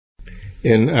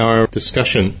In our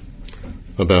discussion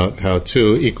about how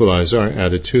to equalize our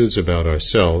attitudes about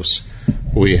ourselves,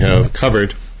 we have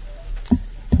covered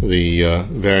the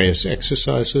various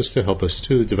exercises to help us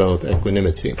to develop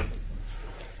equanimity.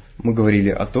 Мы говорили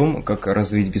о том, как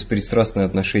развить беспристрастное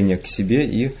отношение к себе,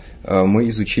 и мы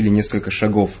изучили несколько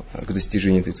шагов к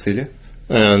достижению этой цели.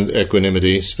 And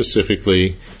equanimity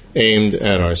specifically aimed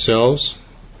at ourselves.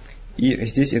 И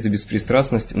здесь эта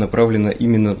беспристрастность направлена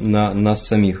именно на нас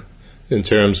самих. In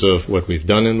terms of what we've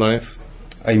done in life.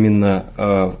 А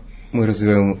именно мы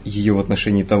развиваем ее в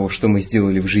отношении того, что мы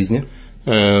сделали в жизни.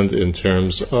 And in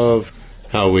terms of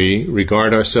how we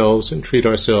regard ourselves and treat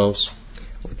ourselves.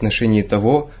 В отношении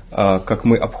того, как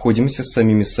мы обходимся с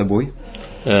самими собой.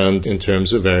 And in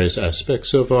terms of various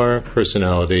aspects of our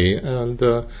personality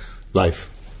and life.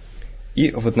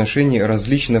 И в отношении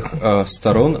различных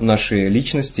сторон нашей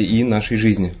личности и нашей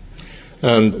жизни.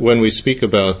 And when we speak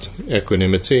about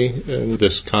equanimity in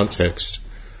this context,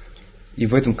 и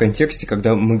в этом контексте,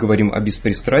 когда мы говорим о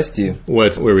беспристрастии,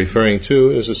 what we're referring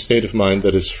to is a state of mind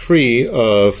that is free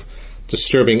of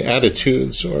disturbing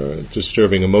attitudes or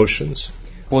disturbing emotions.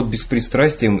 Под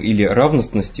беспристрастием или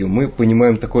равностностью мы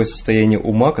понимаем такое состояние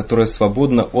ума, которое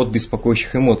свободно от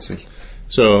беспокоящих эмоций.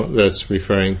 So that's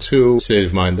referring to a state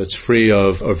of mind that's free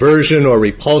of aversion or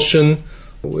repulsion.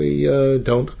 We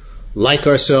don't like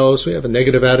ourselves, we have a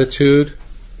negative attitude.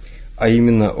 А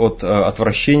именно от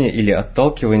отвращения или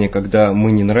отталкивания, когда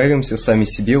мы не нравимся сами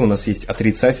себе, у нас есть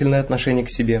отрицательное отношение к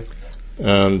себе.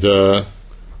 And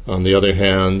on the other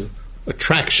hand,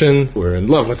 attraction, we're in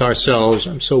love with ourselves,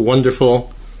 I'm so wonderful.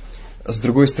 С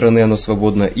другой стороны, оно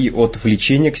свободно и от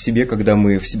влечения к себе, когда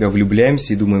мы в себя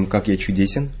влюбляемся и думаем, как я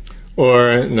чудесен.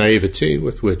 Or naivety,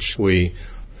 with which we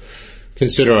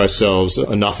consider ourselves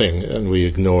a nothing and we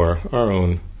ignore our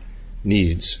own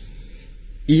needs.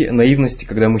 И наивности,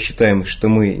 когда мы считаем, что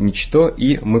мы ничто,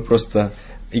 и мы просто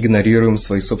игнорируем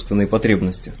свои собственные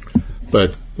потребности.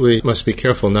 But we must be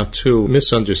careful not to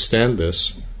misunderstand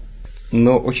this.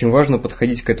 Но очень важно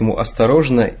подходить к этому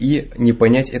осторожно и не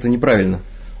понять это неправильно.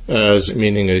 As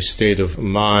meaning a state of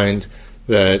mind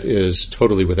that is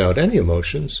totally without any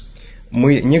emotions.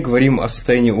 Мы не говорим о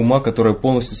состоянии ума, которое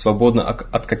полностью свободно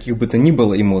от каких бы то ни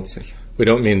было эмоций. We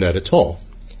don't mean that at all.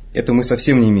 Это мы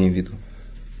совсем не имеем в виду.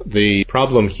 The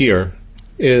problem here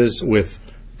is with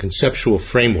conceptual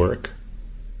framework.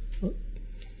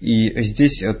 И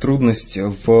здесь трудность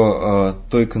в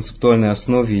той концептуальной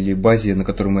основе или базе, на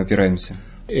которую мы опираемся.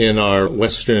 In our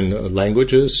Western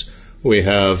languages, we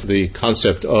have the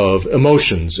concept of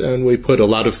emotions, and we put a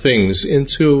lot of things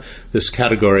into this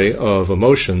category of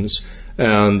emotions.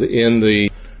 And in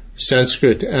the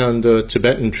Sanskrit and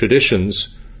Tibetan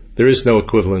traditions, there is no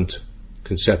equivalent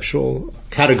conceptual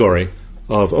category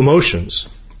of emotions.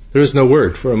 There is no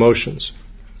word for emotions.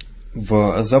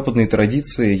 В западной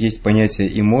традиции есть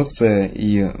понятие эмоция,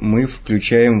 и мы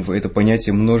включаем в это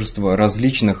понятие множество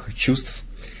различных чувств,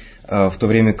 в то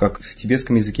время как в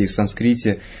тибетском языке и в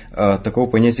санскрите такого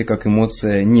понятия, как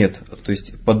эмоция, нет. То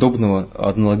есть подобного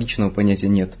аналогичного понятия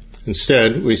нет.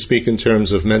 Instead, we speak in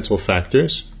terms of mental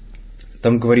factors.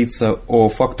 Там говорится о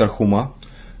факторах ума.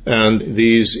 And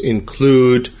these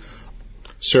include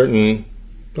certain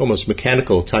almost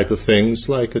mechanical type of things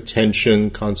like attention,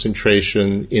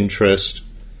 concentration, interest.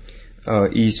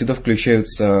 И сюда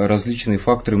включаются различные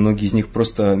факторы, многие из них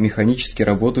просто механически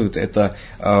работают. Это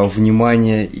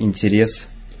внимание, интерес.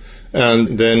 And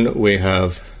then we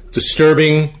have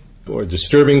disturbing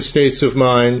states of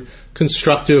mind,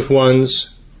 constructive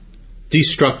ones,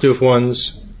 destructive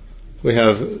ones. We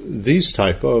have these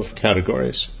type of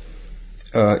categories.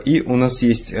 И у нас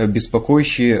есть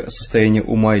беспокоящие состояния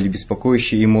ума или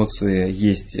беспокоящие эмоции,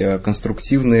 есть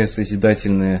конструктивные,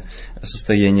 созидательные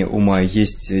состояния ума,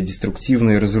 есть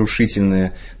деструктивные,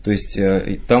 разрушительные, то есть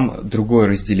там другое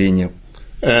разделение.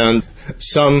 And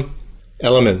some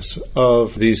elements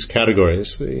of these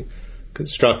categories, the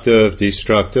constructive,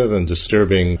 destructive, and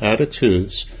disturbing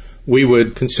attitudes, we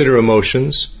would consider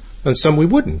emotions, and some we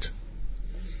wouldn't.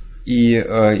 И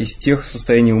из тех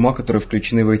состояний ума, которые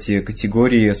включены в эти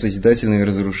категории, созидательные,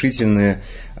 разрушительные,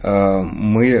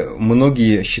 мы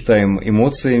многие считаем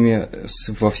эмоциями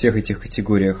во всех этих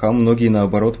категориях, а многие,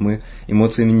 наоборот, мы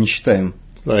эмоциями не считаем.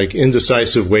 Like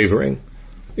indecisive wavering,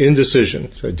 indecision.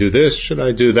 Should I do this? Should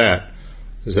I do that?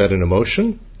 Is that an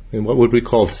emotion? And what would we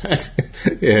call that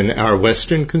in our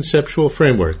Western conceptual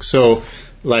framework? So,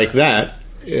 like that,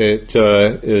 it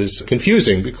is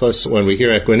confusing because when we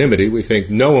hear equanimity, we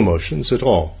think no emotions at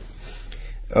all.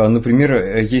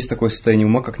 Например, есть такое состояние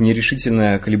ума, как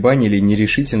нерешительное колебание или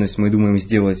нерешительность. Мы думаем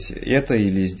сделать это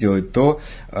или сделать то.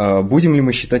 Будем ли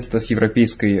мы считать это с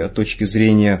европейской точки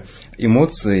зрения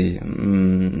эмоцией?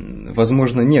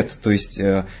 Возможно, нет. То есть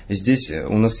здесь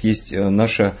у нас есть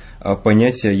наше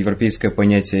понятие, европейское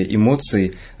понятие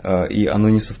эмоций, и оно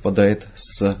не совпадает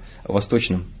с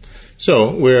восточным.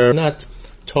 So, we're not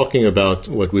talking about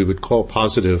what we would call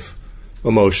positive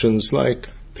emotions like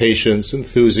patience,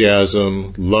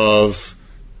 enthusiasm, love,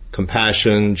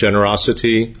 compassion,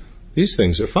 generosity. These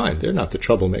things are fine. They're not the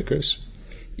troublemakers.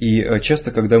 И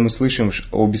часто, когда мы слышим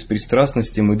о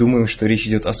беспристрастности, мы думаем, что речь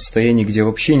идет о состоянии, где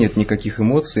вообще нет никаких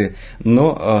эмоций,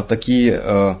 но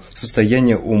такие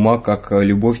состояния ума, как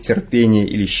любовь, терпение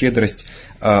или щедрость,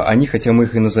 они, хотя мы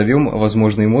их и назовем,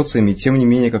 возможно, эмоциями, тем не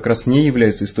менее как раз не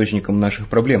являются источником наших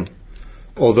проблем.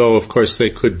 Although, of course,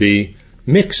 they could be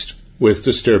mixed with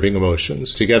disturbing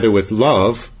emotions. Together with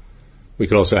love, we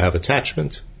could also have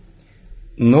attachment.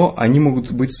 Но они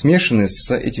могут быть смешаны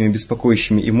с этими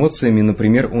беспокоящими эмоциями.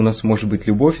 Например, у нас может быть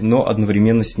любовь, но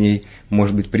одновременно с ней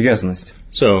может быть привязанность.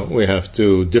 So we have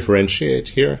to differentiate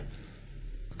here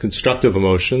constructive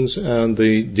emotions and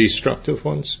the destructive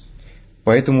ones.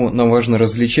 Поэтому нам важно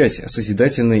различать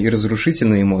созидательные и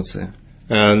разрушительные эмоции.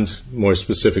 And more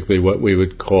specifically what we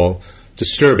would call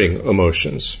disturbing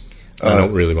emotions. I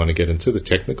don't really want to get into the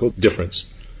technical difference.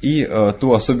 И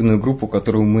ту особенную группу,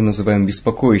 которую мы называем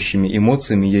беспокоящими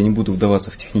эмоциями, я не буду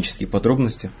вдаваться в технические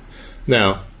подробности.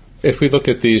 Now, if we look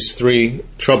at these three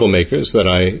troublemakers that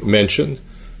I mentioned,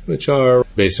 which are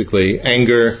basically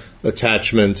anger,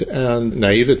 attachment, and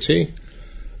naivety,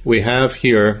 we have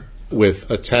here with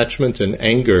attachment and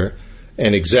anger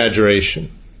an exaggeration.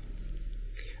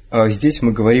 Здесь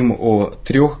мы говорим о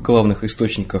трех главных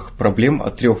источниках проблем, о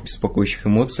трех беспокоящих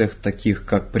эмоциях, таких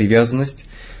как привязанность,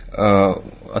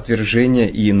 отвержение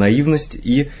и наивность,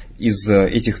 и из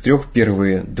этих трех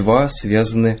первые два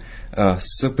связаны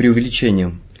с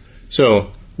преувеличением. So,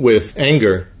 with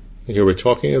anger, here we're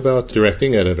talking about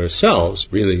directing it at ourselves,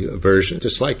 really aversion,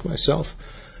 dislike myself.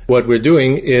 What we're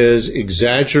doing is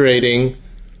exaggerating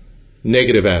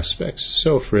negative aspects.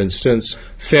 So, for instance,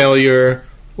 failure,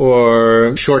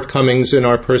 or shortcomings in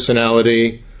our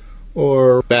personality,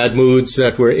 or bad moods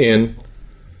that we're in.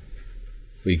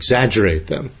 We exaggerate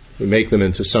them. We make them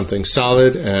into something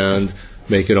solid and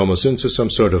make it almost into some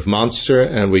sort of monster,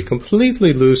 and we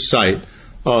completely lose sight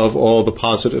of all the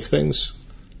positive things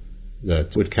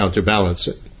that would counterbalance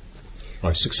it.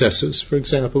 Our successes, for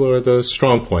example, or the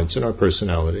strong points in our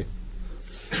personality.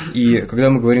 И когда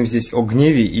мы говорим здесь о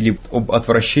гневе или об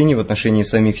отвращении в отношении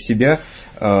самих себя,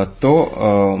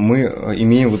 то мы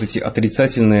имеем вот эти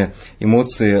отрицательные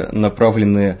эмоции,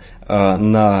 направленные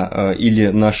на или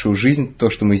нашу жизнь, то,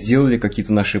 что мы сделали,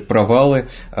 какие-то наши провалы,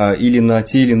 или на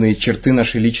те или иные черты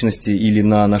нашей личности, или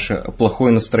на наше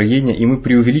плохое настроение, и мы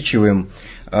преувеличиваем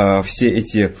все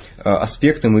эти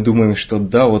аспекты, мы думаем, что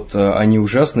да, вот они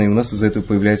ужасные, и у нас из-за этого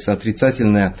появляется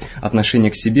отрицательное отношение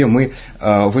к себе. Мы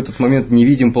в этот момент не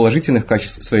видим положительных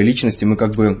качеств своей личности, мы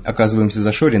как бы оказываемся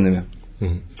зашоренными.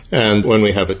 And when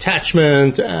we have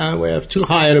attachment, we have too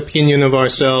high an opinion of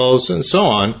ourselves, and so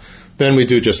on, then we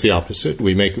do just the opposite.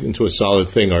 We make into a solid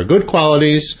thing our good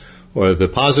qualities, or the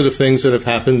positive things that have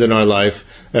happened in our life,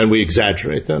 and we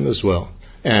exaggerate them as well,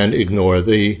 and ignore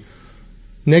the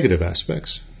negative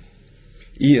aspects.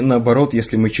 И наоборот,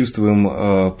 если мы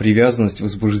чувствуем привязанность,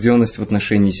 возбужденность в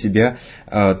отношении себя,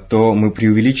 то мы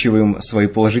преувеличиваем свои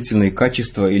положительные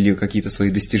качества или какие-то свои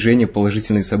достижения,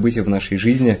 положительные события в нашей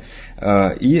жизни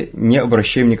и не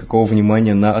обращаем никакого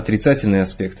внимания на отрицательные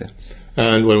аспекты.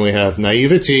 And when we have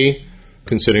naivety,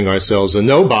 considering ourselves a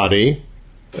nobody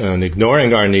and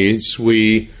ignoring our needs,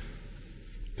 we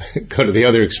go to the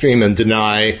other extreme and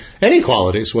deny any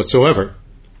qualities whatsoever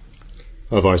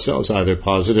of ourselves, either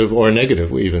positive or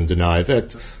negative. We even deny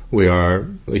that we are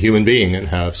a human being and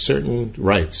have certain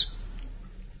rights.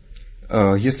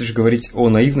 Если же говорить о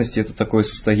наивности, это такое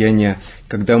состояние,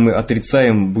 когда мы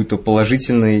отрицаем, будь то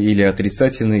положительные или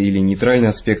отрицательные или нейтральные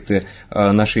аспекты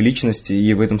нашей личности,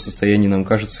 и в этом состоянии нам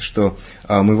кажется, что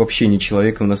мы вообще не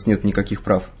человек, и у нас нет никаких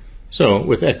прав. So,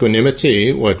 with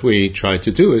equanimity, what we try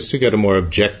to do is to get a more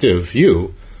objective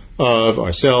view of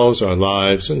ourselves, our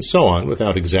lives, and so on,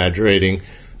 without exaggerating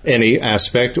any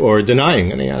aspect or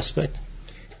denying any aspect.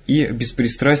 И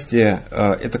беспристрастие –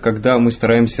 это когда мы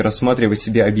стараемся рассматривать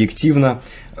себя объективно,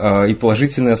 и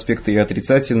положительные аспекты, и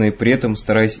отрицательные, при этом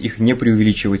стараясь их не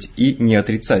преувеличивать и не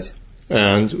отрицать.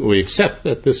 And we accept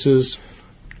that this is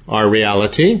our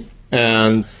reality,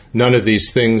 and none of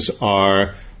these things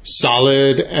are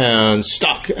solid and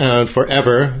stuck, and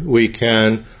forever we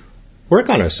can work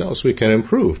on ourselves, we can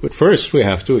improve. But first we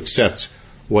have to accept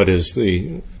what is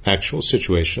the actual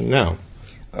situation now.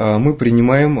 Мы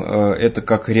принимаем это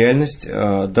как реальность,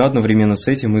 да, одновременно с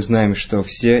этим мы знаем, что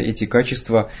все эти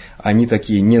качества, они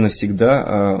такие не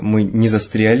навсегда, мы не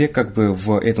застряли как бы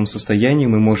в этом состоянии,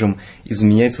 мы можем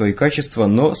изменять свои качества,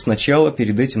 но сначала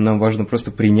перед этим нам важно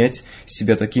просто принять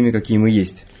себя такими, какие мы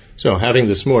есть. So having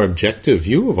this more objective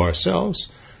view of ourselves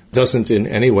doesn't in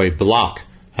any way block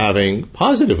having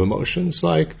positive emotions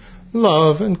like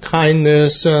love and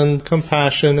kindness and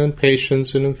compassion and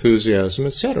patience and enthusiasm,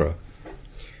 etc.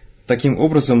 Таким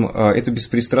образом, это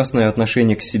беспристрастное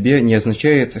отношение к себе не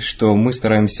означает, что мы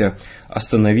стараемся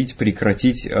остановить,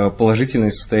 прекратить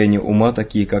положительные состояния ума,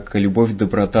 такие как любовь,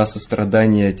 доброта,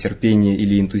 сострадание, терпение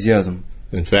или энтузиазм.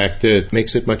 In fact, it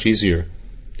makes it much easier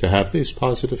to have these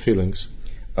positive feelings.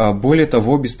 Более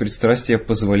того, беспристрастие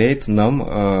позволяет нам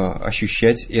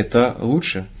ощущать это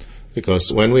лучше.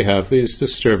 Because when we have these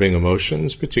disturbing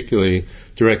emotions, particularly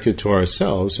directed to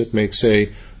ourselves, it makes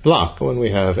a block. When we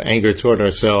have anger toward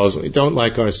ourselves, we don't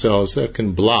like ourselves, that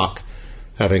can block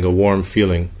having a warm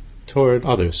feeling toward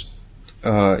others.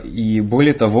 И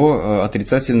более того,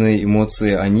 отрицательные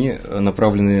эмоции, они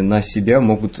направленные на себя,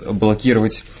 могут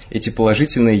блокировать эти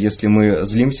положительные, если мы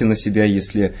злимся на себя,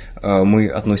 если мы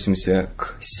относимся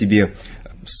к себе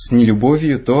с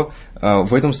нелюбовью, то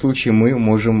в этом случае мы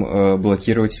можем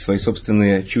блокировать свои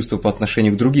собственные чувства по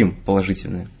отношению к другим,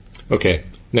 положительные. Okay,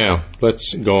 now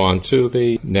let's go on to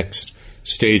the next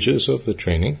stages of the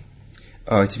training.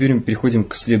 Теперь мы переходим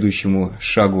к следующему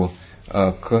шагу,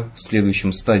 к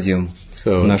следующим стадиям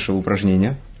нашего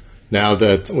упражнения. Now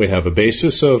that we have a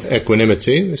basis of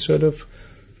equanimity, we sort of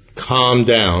calm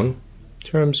down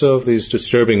in terms of these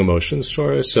disturbing emotions to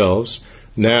ourselves.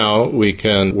 Now we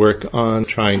can work on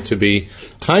trying to be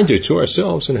kinder to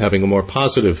ourselves and having a more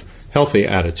positive, healthy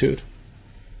attitude.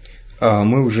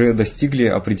 Мы уже достигли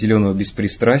определенного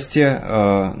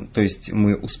беспристрастия, то есть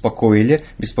мы успокоили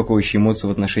беспокоящие эмоции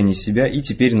в отношении себя, и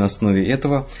теперь на основе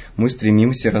этого мы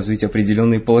стремимся развить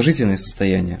определенные положительные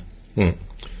состояния.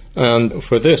 And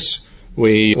for this,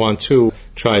 we want to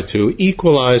try to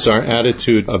equalize our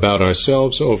attitude about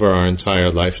ourselves over our entire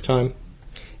lifetime.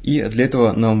 И для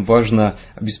этого нам важно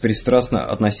беспристрастно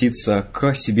относиться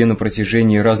к себе на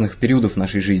протяжении разных периодов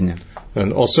нашей жизни.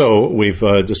 And also,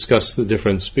 we've discussed the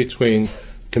difference between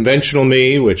conventional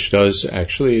me, which does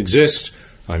actually exist.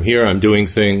 I'm here, I'm doing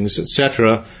things,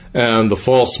 etc. And the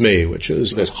false me, which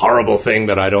is this horrible thing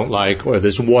that I don't like, or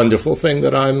this wonderful thing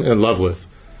that I'm in love with,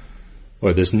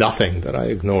 or this nothing that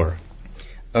I ignore.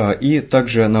 И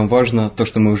также нам важно то,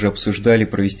 что мы уже обсуждали,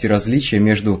 провести различие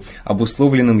между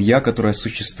обусловленным «я», которое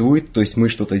существует, то есть мы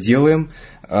что-то делаем,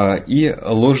 и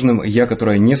ложным «я»,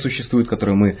 которое не существует,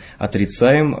 которое мы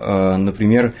отрицаем,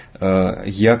 например,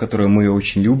 «я», которое мы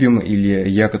очень любим, или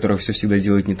 «я», которое все всегда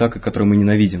делает не так, и которое мы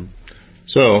ненавидим.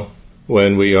 So,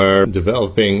 when we are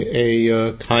developing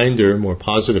a kinder, more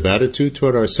positive attitude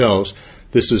toward ourselves,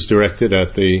 this is directed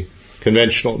at the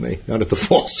conventional me, not at the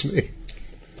false me.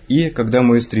 И когда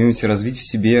мы стремимся развить в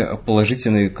себе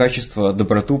положительные качества,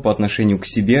 доброту по отношению к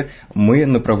себе, мы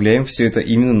направляем все это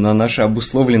именно на наше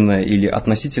обусловленное или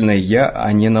относительное «я»,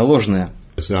 а не на ложное.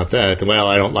 It's not that, well,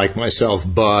 I don't like myself,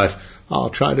 but I'll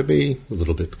try to be a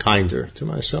little bit kinder to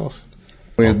myself.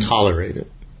 I'll tolerate it.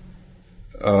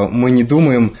 Мы не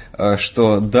думаем,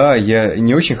 что да, я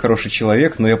не очень хороший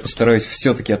человек, но я постараюсь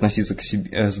все-таки относиться к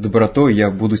себе с добротой,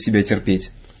 я буду себя терпеть.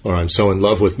 Or I'm so in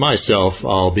love with myself,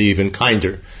 I'll be even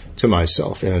kinder to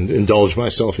myself and indulge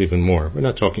myself even more. We're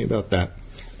not talking about that.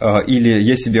 Или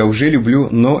я себя уже люблю,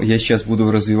 но я сейчас буду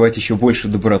развивать еще больше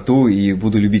доброту и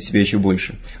буду любить себя еще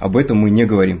больше. Об этом мы не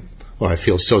говорим. Or I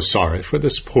feel so sorry for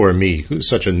this poor me who's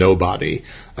such a nobody.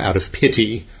 Out of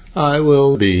pity, I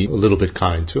will be a little bit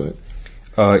kind to it.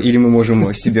 Или мы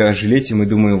можем себя жалеть, и мы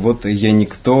думаем, вот я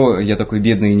никто, я такой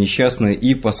бедный и несчастный,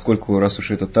 и поскольку раз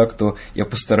уж это так, то я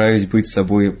постараюсь быть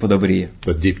собой подобрее.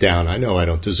 But deep down, I know I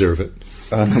don't deserve it.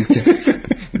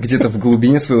 Где-то в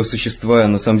глубине своего существа,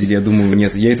 на самом деле, я думаю,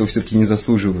 нет, я этого все-таки не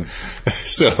заслуживаю.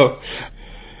 So,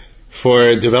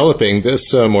 for developing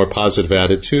this more positive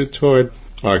attitude toward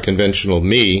our conventional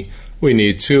me, we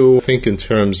need to think in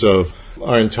terms of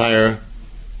our entire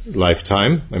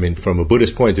lifetime. I mean, from a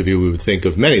Buddhist point of view, we would think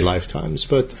of many lifetimes,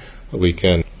 but we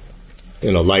can,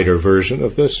 in a lighter version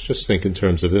of this, just think in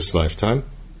terms of this lifetime.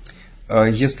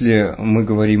 Если мы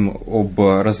говорим об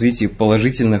развитии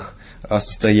положительных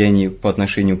состояний по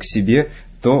отношению к себе,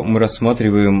 то мы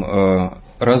рассматриваем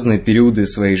разные периоды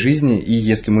своей жизни, и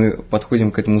если мы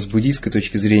подходим к этому с буддийской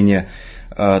точки зрения,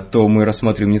 то мы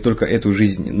рассматриваем не только эту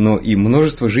жизнь, но и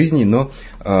множество жизней, но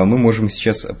мы можем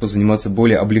сейчас позаниматься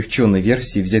более облегченной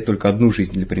версией, взять только одну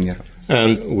жизнь для примера.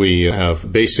 And we have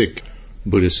basic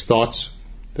Buddhist thoughts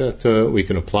that we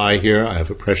can apply here. I have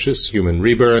a precious human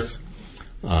rebirth.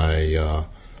 I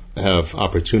have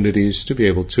opportunities to be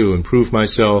able to improve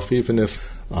myself, even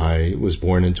if I was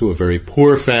born into a very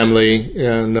poor family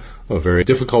in a very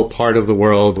difficult part of the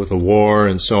world with a war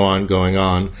and so on going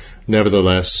on.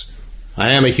 Nevertheless,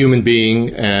 I am a human being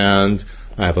and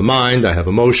I have a mind, I have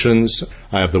emotions,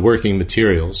 I have the working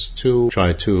materials to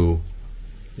try to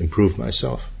improve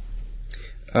myself.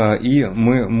 И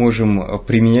мы можем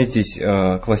применять здесь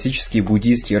классические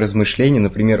буддийские размышления,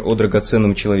 например, о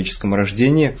драгоценном человеческом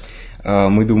рождении.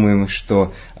 Мы думаем,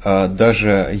 что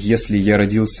даже если я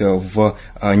родился в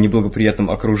неблагоприятном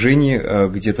окружении,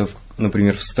 где-то,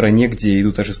 например, в стране, где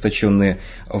идут ожесточенные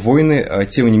войны,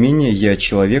 тем не менее я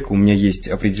человек, у меня есть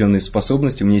определенные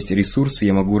способности, у меня есть ресурсы,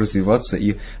 я могу развиваться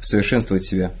и совершенствовать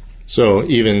себя. So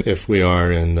even if we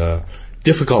are in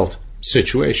difficult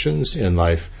situations in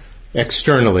life,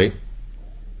 externally,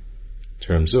 in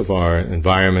terms of our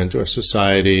environment or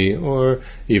society, or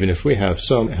even if we have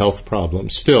some health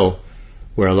problems, still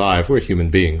we're alive, we're human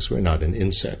beings, we're not an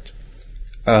insect.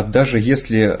 Даже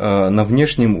если на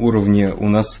внешнем уровне у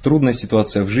нас трудная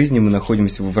ситуация в жизни, мы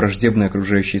находимся в враждебной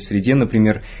окружающей среде,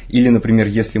 например, или, например,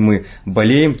 если мы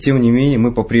болеем, тем не менее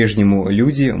мы по-прежнему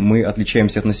люди, мы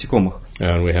отличаемся от насекомых.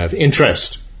 And we have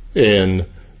interest in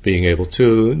being able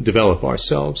to develop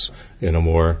ourselves in a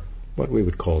more what we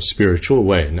would call spiritual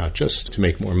way, not just to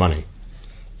make more money.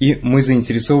 И мы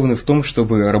заинтересованы в том,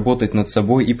 чтобы работать над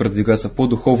собой и продвигаться по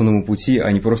духовному пути,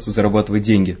 а не просто зарабатывать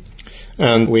деньги.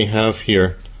 And we have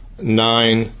here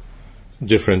 9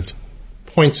 different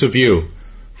points of view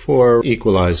for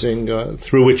equalizing,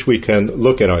 through which we can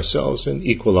look at ourselves and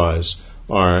equalize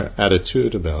our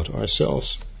attitude about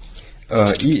ourselves.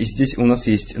 И здесь у нас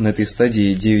есть на этой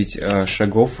стадии 9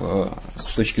 шагов,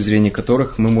 с точки зрения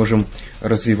которых мы можем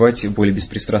развивать более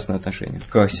беспристрастное отношение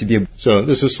к себе. So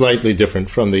this is slightly different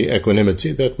from the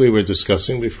equanimity that we were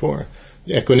discussing before.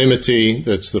 The equanimity,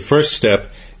 that's the first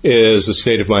step, is the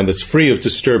state of mind that's free of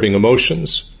disturbing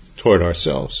emotions toward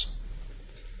ourselves.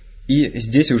 И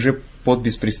здесь уже под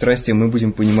беспристрастием мы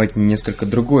будем понимать несколько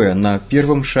другое. На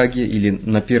первом шаге или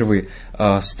на первой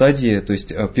стадии, то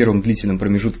есть первом длительном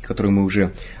промежутке, который мы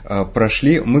уже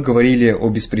прошли, мы говорили о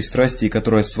беспристрастии,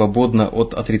 которое свободно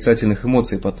от отрицательных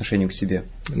эмоций по отношению к себе.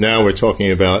 Now we're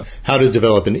talking about how to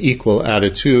develop an equal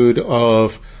attitude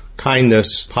of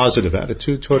kindness, positive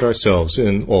attitude toward ourselves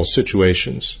in all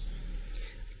situations.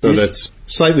 So that's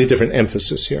slightly different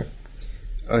emphasis here.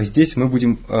 Здесь мы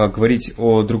будем говорить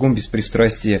о другом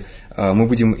беспристрастии, мы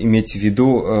будем иметь в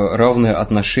виду равное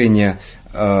отношение,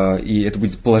 и это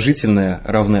будет положительное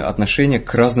равное отношение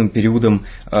к разным периодам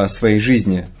своей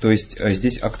жизни. То есть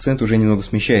здесь акцент уже немного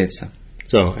смещается.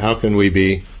 So how can we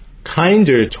be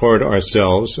kinder toward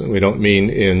ourselves? And we don't mean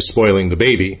in spoiling the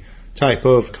baby type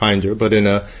of kinder, but in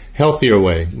a healthier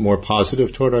way, more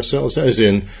positive toward ourselves, as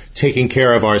in taking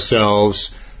care of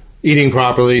ourselves, eating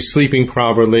properly, sleeping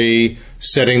properly,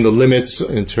 setting the limits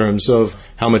in terms of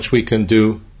how much we can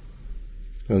do,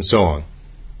 and so on.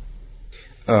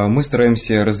 Мы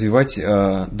стараемся развивать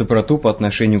доброту по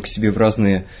отношению к себе в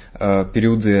разные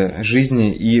периоды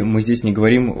жизни, и мы здесь не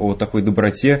говорим о такой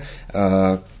доброте,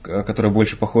 которая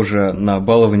больше похожа на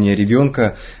балование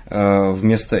ребенка.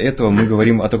 Вместо этого мы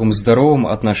говорим о таком здоровом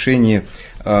отношении.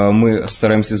 Мы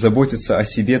стараемся заботиться о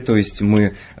себе, то есть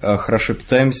мы хорошо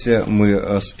питаемся,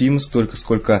 мы спим столько,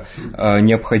 сколько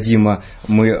необходимо,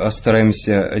 мы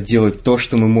стараемся делать то,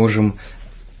 что мы можем.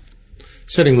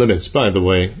 Setting limits, by the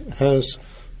way, has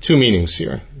 2 meanings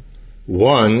here.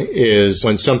 One is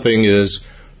when something is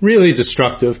really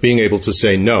destructive, being able to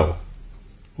say no,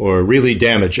 or really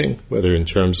damaging, whether in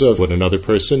terms of what another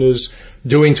person is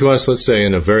doing to us, let's say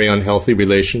in a very unhealthy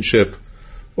relationship,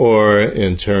 or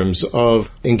in terms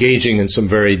of engaging in some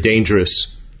very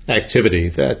dangerous activity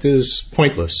that is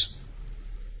pointless.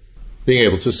 Being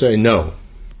able to say no.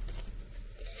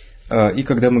 И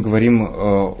когда мы говорим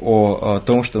о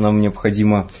том, что нам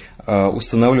необходимо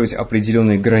устанавливать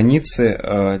определенные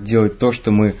границы, делать то,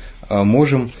 что мы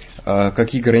можем,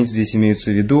 какие границы здесь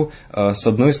имеются в виду? С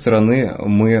одной стороны,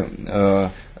 мы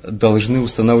должны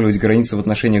устанавливать границы в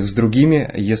отношениях с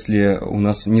другими, если у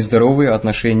нас нездоровые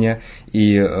отношения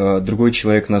и другой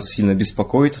человек нас сильно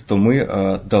беспокоит, то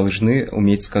мы должны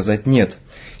уметь сказать «нет».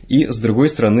 И, с другой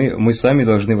стороны, мы сами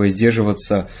должны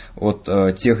воздерживаться от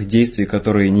тех действий,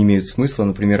 которые не имеют смысла,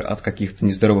 например, от каких-то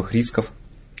нездоровых рисков.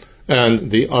 And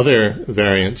the other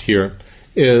variant here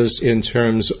is in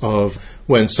terms of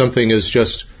when something is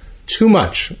just too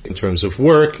much in terms of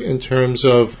work, in terms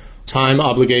of time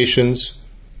obligations,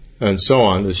 and so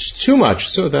on. It's too much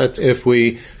so that if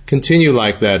we continue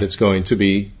like that, it's going to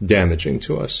be damaging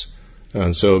to us.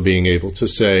 And so being able to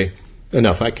say,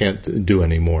 enough, I can't do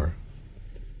any more.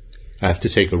 I have to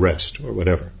take a rest or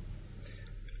whatever.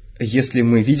 Если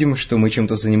мы видим, что мы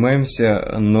чем-то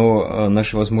занимаемся, но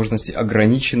наши возможности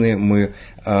ограничены, мы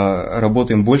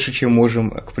работаем больше, чем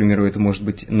можем, к примеру, это может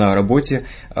быть на работе,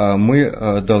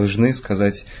 мы должны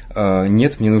сказать,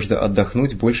 нет, мне нужно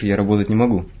отдохнуть, больше я работать не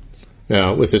могу.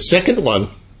 Now, with the second one,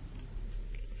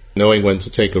 knowing when to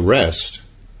take a rest,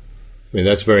 I mean,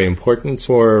 that's very important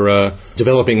for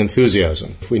developing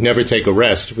enthusiasm. If we never take a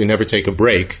rest, if we never take a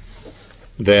break,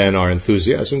 then our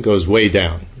enthusiasm goes way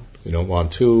down. We don't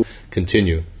want to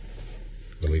continue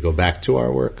when we go back to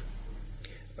our work.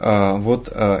 Вот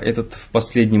этот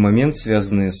последний момент,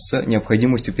 связанный с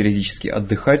необходимостью периодически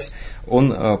отдыхать,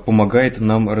 он помогает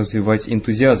нам развивать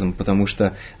энтузиазм, потому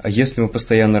что если мы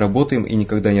постоянно работаем и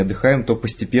никогда не отдыхаем, то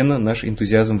постепенно наш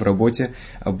энтузиазм в работе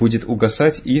будет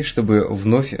угасать, и чтобы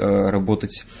вновь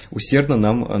работать усердно,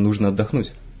 нам нужно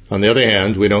отдохнуть. On the other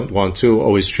hand, we don't want to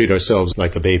always treat ourselves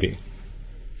like a baby.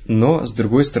 Но, с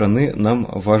другой стороны, нам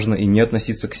важно и не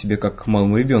относиться к себе как к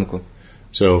малому ребенку.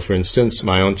 So, for instance,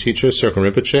 my own teacher, Serkan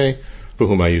Rinpoche, for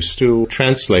whom I used to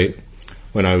translate,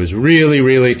 when I was really,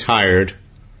 really tired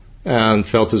and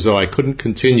felt as though I couldn't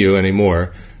continue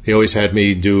anymore, he always had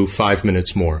me do 5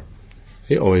 minutes more.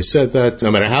 He always said that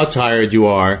no matter how tired you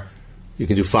are, you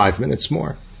can do 5 minutes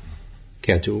more.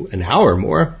 Can't do an hour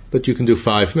more, but you can do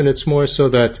 5 minutes more so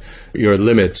that your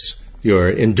limits, your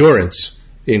endurance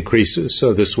increases.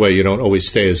 So this way you don't always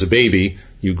stay as a baby,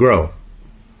 you grow.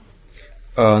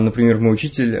 Например, мой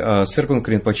учитель Серпан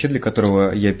Ринпоче, для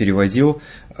которого я переводил,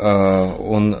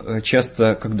 он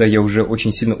часто, когда я уже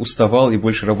очень сильно уставал и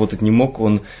больше работать не мог,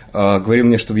 он говорил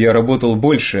мне, чтобы я работал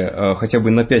больше, хотя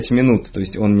бы на 5 минут. То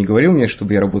есть он не говорил мне,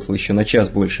 чтобы я работал еще на час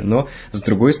больше, но с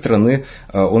другой стороны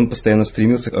он постоянно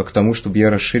стремился к тому, чтобы я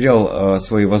расширял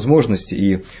свои возможности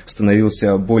и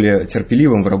становился более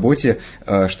терпеливым в работе,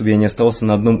 чтобы я не остался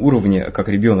на одном уровне, как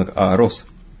ребенок, а рос.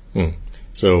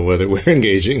 So whether we're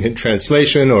engaging in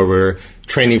translation or we're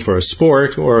training for a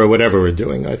sport or whatever we're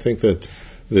doing, I think that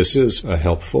this is a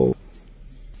helpful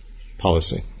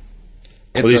policy.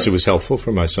 At least it was helpful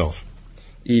for myself.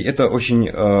 И это очень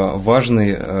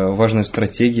важная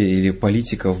стратегия или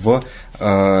политика в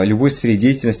любой сфере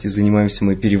деятельности, занимаемся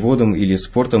мы переводом или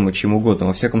спортом, чем угодно.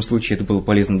 Во всяком случае, это было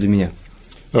полезно для меня.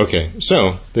 Okay,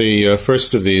 so the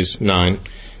first of these 9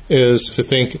 is to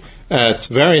think at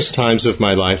various times of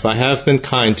my life I have been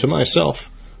kind to myself,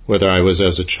 whether I was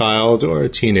as a child or a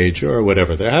teenager or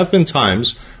whatever. There have been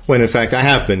times when in fact I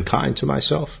have been kind to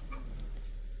myself.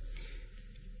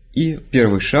 И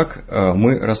первый шаг,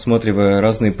 мы, рассматривая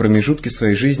разные промежутки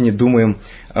своей жизни, думаем,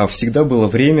 всегда было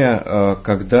время,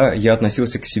 когда я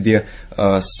относился к себе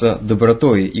с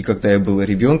добротой, и когда я был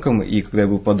ребенком, и когда я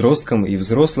был подростком, и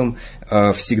взрослым,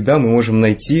 всегда мы можем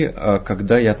найти,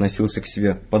 когда я относился к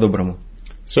себе по-доброму.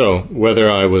 So, whether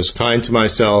I was kind to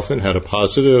myself and had a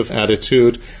positive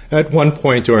attitude at one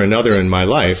point or another in my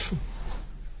life,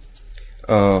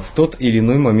 в тот или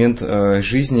иной момент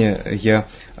жизни я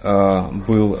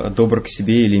был добр к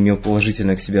себе или имел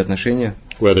положительное к себе отношение.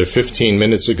 Whether 15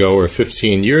 minutes ago or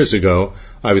 15 years ago,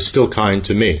 I was still kind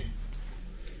to me.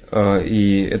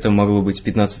 И это могло быть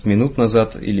 15 минут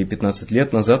назад или 15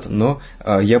 лет назад, но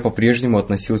я по-прежнему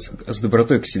относился с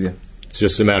добротой к себе. It's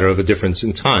just a matter of a difference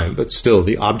in time, but still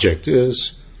the object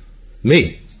is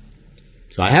me.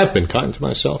 So I have been kind to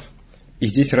myself. И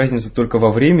здесь разница только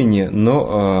во времени,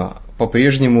 но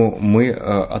по-прежнему мы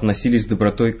относились с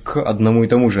добротой к одному и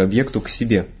тому же объекту, к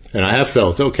себе. And I have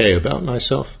felt okay about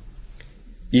myself.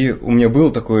 И у меня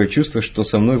было такое чувство, что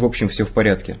со мной, в общем, все в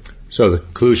порядке. So the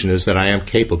conclusion is that I am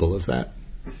capable of that.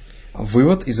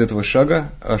 Вывод из этого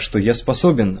шага, что я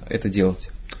способен это делать.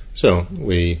 So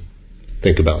we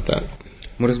think about that.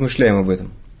 Мы размышляем об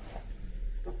этом.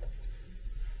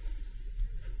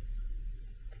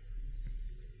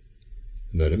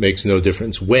 But it makes no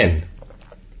difference when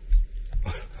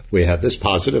we have this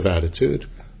positive attitude.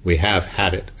 We have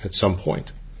had it at some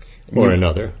point or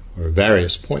another, or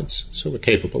various points, so we're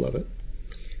capable of it.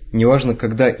 Неважно,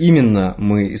 когда именно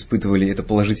мы испытывали это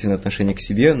положительное отношение к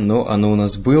себе, но оно у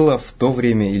нас было в то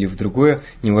время или в другое.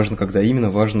 Неважно, когда именно,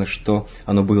 важно, что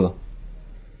оно было.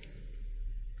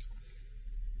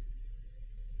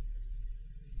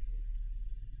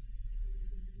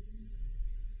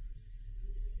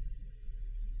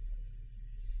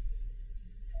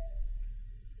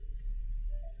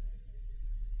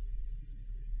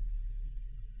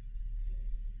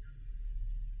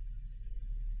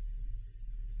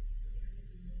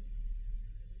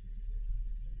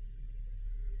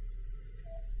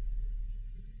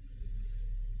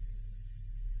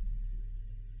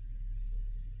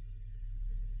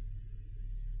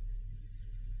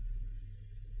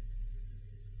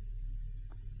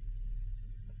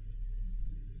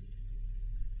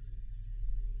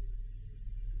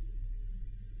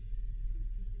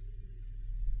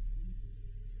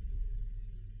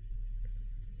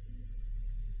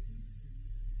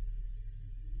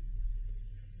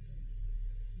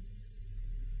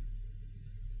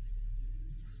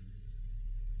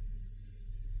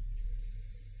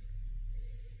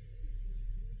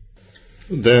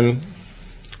 Then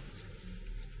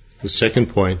the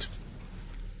second point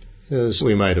is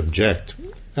we might object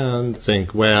and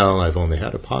think, well, I've only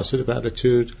had a positive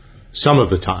attitude some of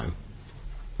the time.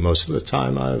 Most of the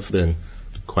time I've been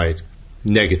quite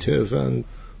negative and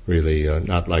really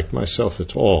not liked myself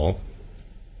at all.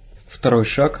 Второй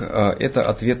шаг – это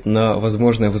ответ на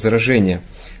возможное возражение.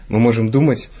 Мы можем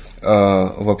думать,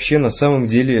 вообще на самом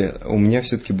деле у меня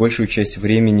все-таки большую часть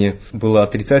времени было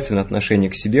отрицательное отношение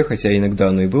к себе, хотя иногда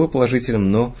оно и было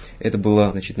положительным, но это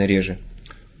было значительно реже.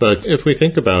 But if we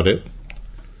think about it,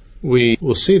 we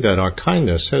will see that our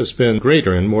kindness has been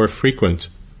greater and more frequent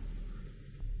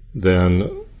than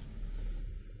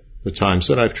the times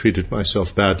that I've treated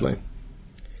myself badly.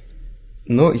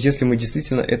 Но если мы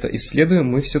действительно это исследуем,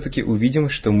 мы все-таки увидим,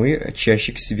 что мы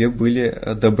чаще к себе были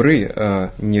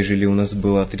добры, нежели у нас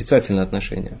было отрицательное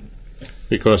отношение.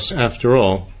 Because after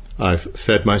all, I've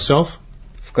fed myself.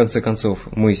 В конце концов,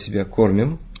 мы себя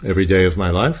кормим. Every day of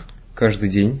my life. Каждый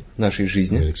день нашей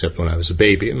жизни. Except when I was a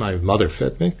baby and my mother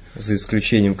fed me. За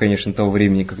исключением, конечно, того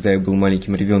времени, когда я был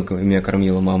маленьким ребенком и меня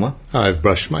кормила мама. I've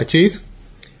brushed my teeth.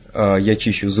 Я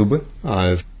чищу зубы.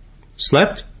 I've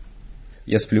slept.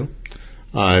 Я сплю.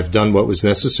 I've done what was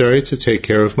necessary to take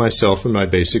care of myself and my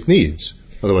basic needs.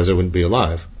 Otherwise I wouldn't be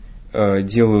alive.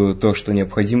 Делаю то, что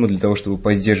необходимо для того, чтобы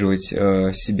поддерживать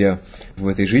себя в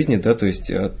этой жизни, да, то есть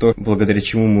то, благодаря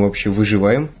чему мы вообще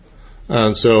выживаем.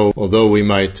 And so, although we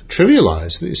might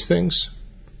trivialize these things,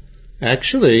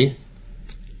 actually,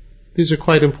 these are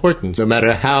quite important. No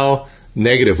matter how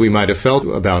negative we might have felt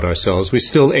about ourselves, we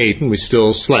still ate and we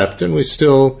still slept and we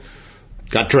still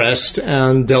got dressed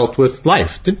and dealt with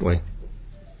life, didn't we?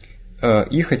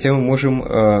 И хотя мы можем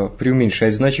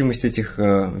преуменьшать значимость этих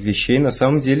вещей, на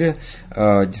самом деле,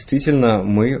 действительно,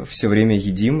 мы все время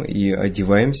едим и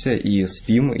одеваемся, и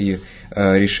спим, и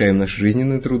решаем наши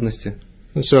жизненные трудности.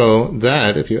 And so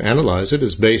that, if you analyze it,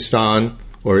 is based on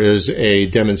or is a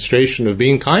demonstration of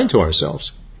being kind to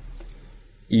ourselves.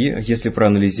 И если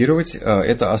проанализировать,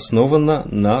 это основано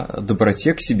на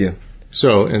доброте к себе.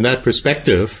 So, in that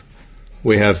perspective,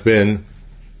 we have been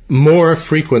more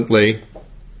frequently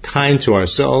kind to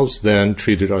ourselves than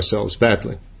treated ourselves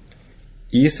badly.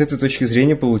 И с этой точки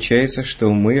зрения получается,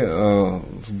 что мы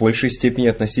в большей степени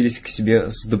относились к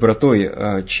себе с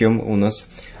добротой, чем у нас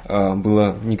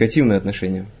было негативное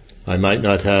отношение. I might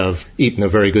not have eaten a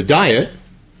very good diet,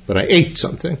 but I ate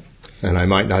something. And I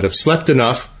might not have slept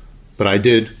enough, but I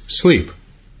did sleep.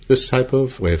 This type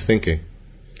of way of thinking.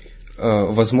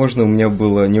 Возможно, у меня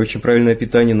было не очень правильное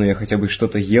питание, но я хотя бы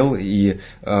что-то ел, и,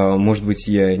 может быть,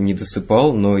 я не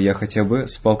досыпал, но я хотя бы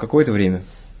спал какое-то время.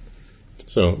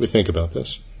 So, we think about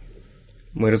this.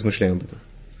 Мы размышляем об этом.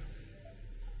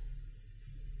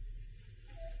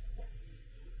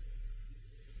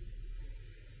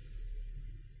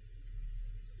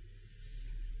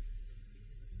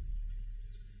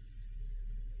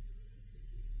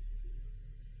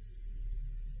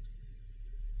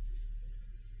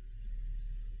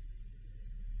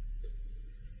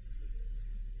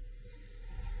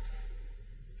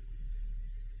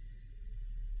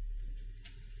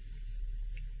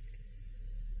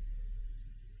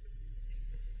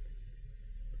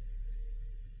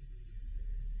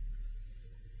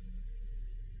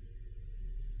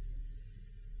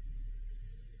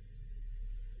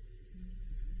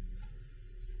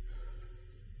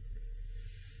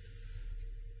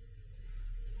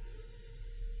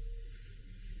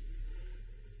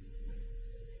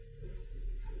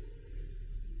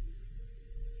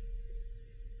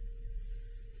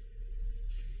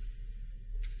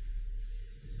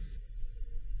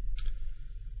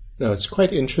 Now, it's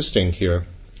quite interesting here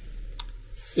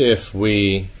if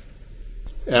we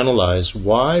analyze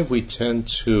why we tend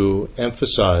to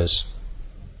emphasize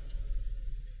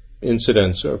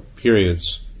incidents or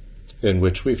periods in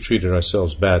which we've treated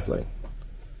ourselves badly.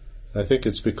 I think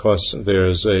it's because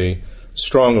there's a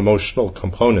strong emotional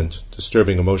component,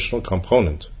 disturbing emotional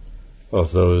component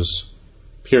of those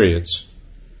periods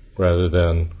rather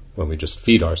than when we just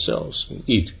feed ourselves and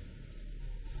eat.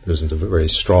 There isn't a very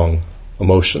strong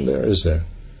emotion there, is there?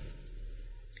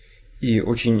 И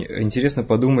очень интересно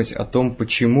подумать о том,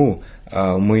 почему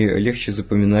мы легче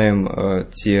запоминаем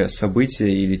те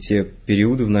события или те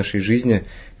периоды в нашей жизни,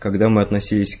 когда мы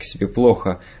относились к себе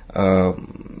плохо.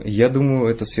 Я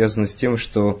думаю, это связано с тем,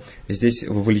 что здесь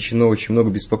вовлечено очень много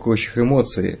беспокоящих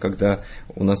эмоций. Когда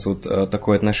у нас вот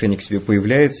такое отношение к себе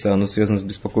появляется, оно связано с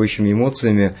беспокоящими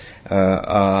эмоциями,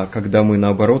 а когда мы,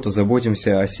 наоборот,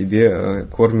 заботимся о себе,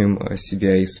 кормим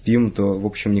себя и спим, то, в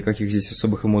общем, никаких здесь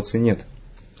особых эмоций нет.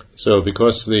 So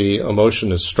because the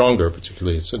emotion is stronger,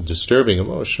 particularly it's a disturbing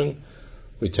emotion,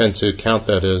 we tend to count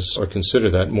that as, or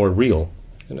consider that more real,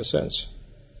 in a sense.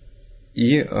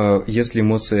 И если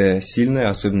эмоция сильная,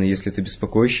 особенно если это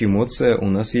беспокоящая эмоция, у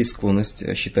нас есть склонность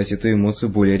считать эту эмоцию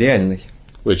более реальной.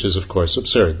 Which is, of course,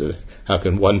 absurd. How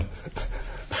can one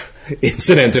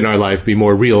incident in our life be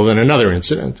more real than another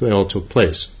incident? They all took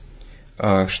place.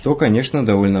 Что, конечно,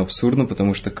 довольно абсурдно,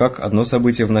 потому что как одно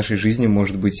событие в нашей жизни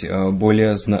может быть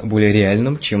более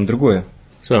реальным, чем другое.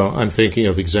 So I'm thinking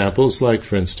of examples like,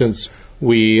 for instance,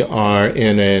 we are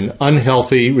in an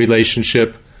unhealthy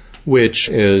relationship which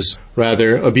is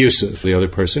rather abusive. The other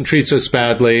person treats us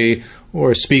badly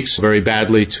or speaks very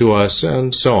badly to us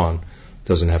and so on.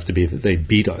 Doesn't have to be that they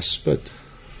beat us, but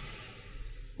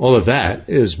all of that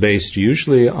is based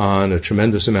usually on a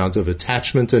tremendous amount of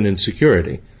attachment and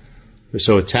insecurity. We're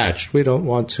so attached, we don't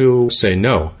want to say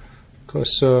no,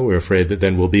 because we're afraid that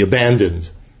then we'll be abandoned.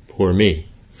 Poor me.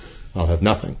 I'll have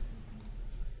nothing.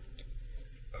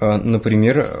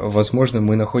 Например, возможно,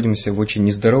 мы находимся в очень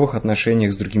нездоровых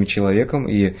отношениях с другим человеком,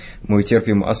 и мы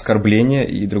терпим оскорбления,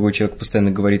 и другой человек постоянно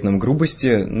говорит нам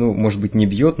грубости, может быть, не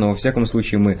бьет, но во всяком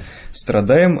случае мы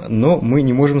страдаем, но мы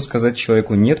не можем сказать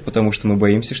человеку «нет», потому что мы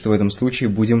боимся, что в этом случае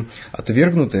будем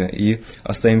отвергнуты и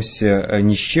останемся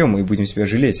ни с чем, и будем себя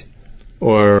жалеть.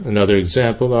 Or another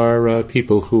example are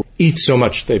people who eat so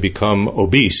much they become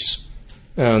obese.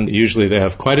 And usually they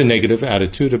have quite a negative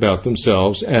attitude about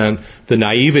themselves, and the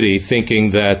naivety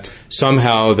thinking that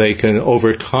somehow they can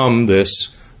overcome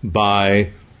this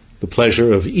by the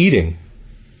pleasure of eating.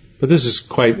 But this is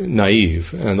quite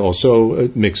naive and also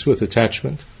mixed with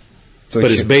attachment. Точно.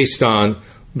 But it's based on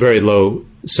very low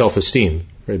self-esteem,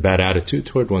 very bad attitude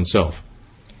toward oneself.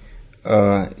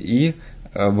 И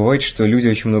бывает, что люди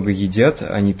очень много едят,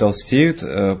 они толстеют,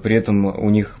 при этом у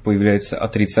них появляется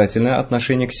отрицательное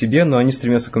отношение к себе, но они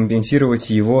стремятся компенсировать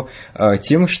его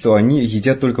тем, что они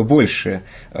едят только больше.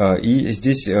 И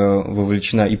здесь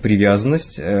вовлечена и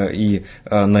привязанность, и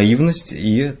наивность,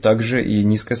 и также и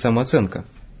низкая самооценка.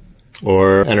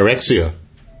 Or anorexia,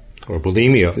 or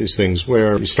bulimia, these things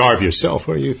where you starve yourself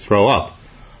or you throw up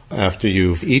after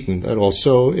you've eaten. That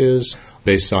also is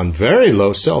based on very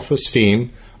low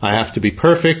self-esteem. I have to be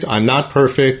perfect, I'm not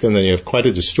perfect, and then you have quite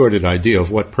a distorted idea of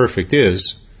what perfect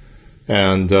is,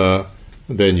 and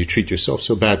then you treat yourself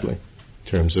so badly in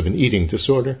terms of an eating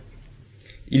disorder.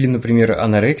 Или, например,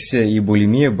 анорексия и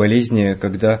булимия, болезни,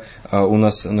 когда у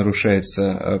нас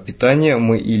нарушается питание,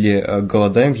 мы или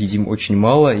голодаем, едим очень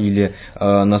мало, или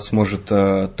нас может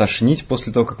тошнить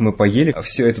после того, как мы поели.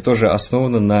 Все это тоже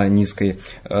основано на низкой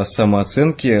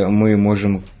самооценке. Мы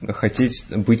можем хотеть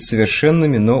быть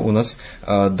совершенными, но у нас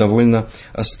довольно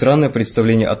странное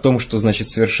представление о том, что значит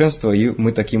совершенство, и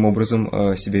мы таким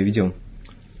образом себя ведем.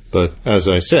 But as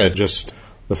I said, just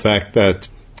the fact that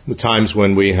the times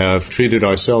when we have treated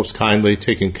ourselves kindly,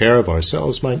 taken care of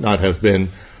ourselves, might not have been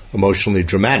emotionally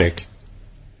dramatic.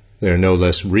 They're no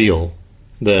less real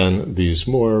than these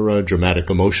more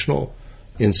dramatic emotional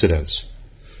incidents.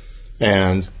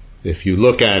 And if you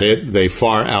look at it, they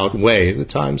far outweigh the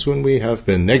times when we have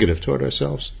been negative toward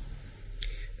ourselves.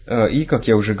 И, как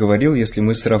я уже говорил, если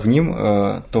мы сравним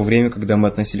то время, когда мы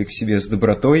относились к себе с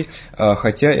добротой,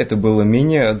 хотя это было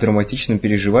менее драматичным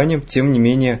переживанием, тем не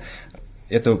менее,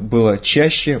 это было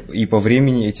чаще, и по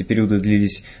времени эти периоды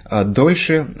длились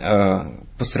дольше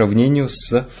по сравнению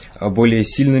с более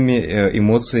сильными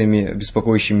эмоциями,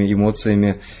 беспокоящими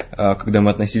эмоциями, когда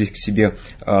мы относились к себе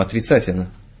отрицательно.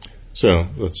 So,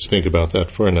 let's think about that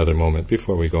for another moment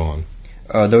before we go on.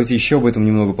 Давайте еще об этом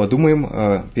немного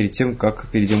подумаем перед тем, как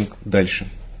перейдем дальше.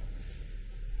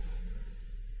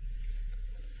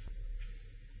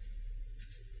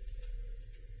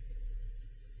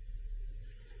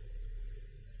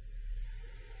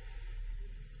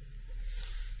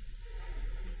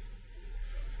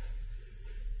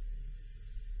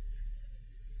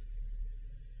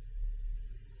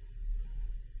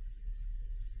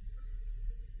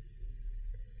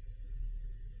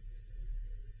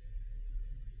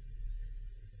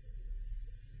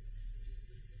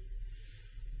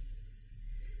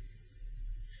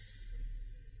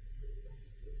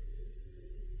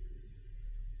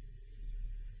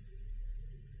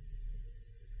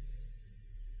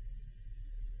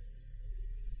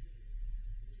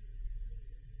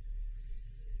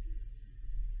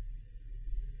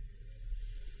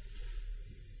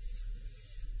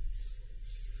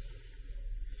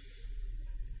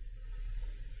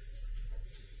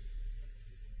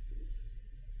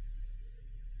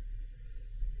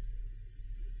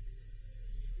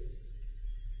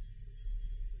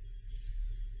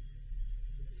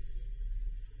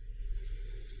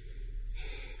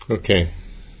 Okay.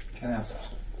 Can I ask?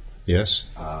 Yes?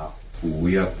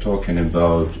 we are talking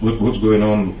about what's going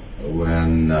on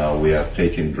when we are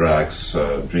taking drugs,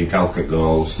 drink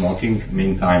alcohol, smoking.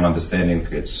 Meantime, understanding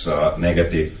it's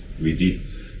negative. We did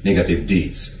negative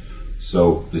deeds.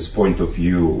 So this point of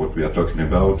view, what we are talking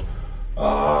about,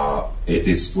 it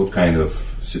is what kind of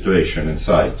situation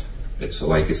inside. It's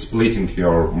like a splitting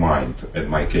your mind. In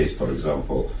my case, for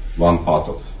example, one part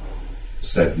of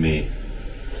said me,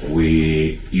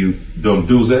 you don't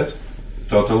do that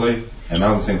totally.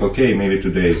 Another thing, okay, maybe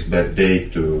today is bad day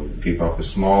to give up a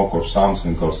smoke or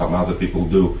something, or some other people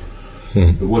do.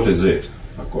 Mm-hmm. What is it,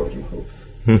 according to?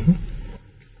 Mm-hmm.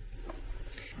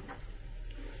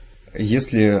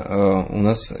 Если у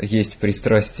нас есть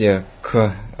пристрастие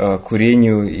к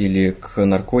курению или к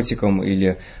наркотикам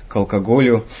или к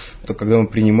алкоголю, то когда мы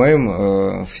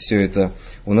принимаем все это,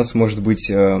 у нас может быть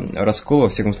раскол, во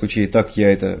всяком случае, так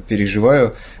я это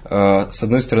переживаю. С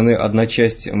одной стороны, одна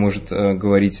часть может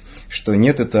говорить, что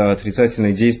нет, это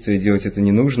отрицательное действие, делать это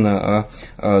не нужно,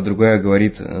 а другая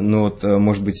говорит, ну вот,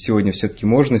 может быть, сегодня все-таки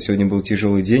можно, сегодня был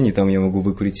тяжелый день, и там я могу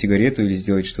выкурить сигарету или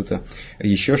сделать что-то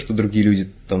еще, что другие люди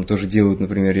там тоже делают,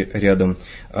 например, рядом.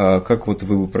 Как вот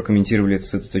вы бы прокомментировали это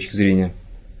с этой точки зрения?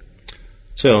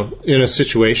 So, in a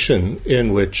situation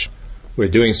in which we're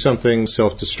doing something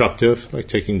self-destructive, like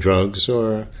taking drugs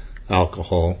or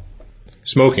alcohol,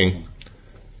 smoking,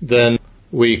 then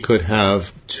we could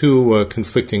have two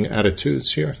conflicting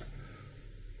attitudes here.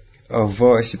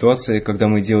 В ситуации, когда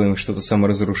мы делаем что-то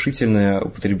саморазрушительное,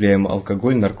 употребляем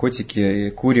алкоголь, наркотики,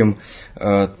 курим,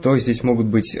 то здесь могут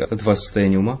быть два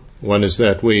состояния ума. One is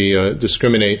that we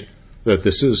discriminate that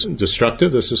this is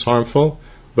destructive, this is harmful,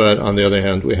 but on the other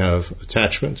hand we have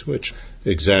attachment, which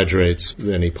exaggerates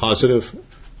any positive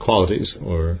qualities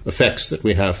or effects that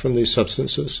we have from these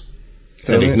substances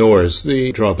and ignores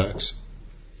the drawbacks.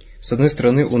 С одной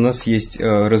стороны, у нас есть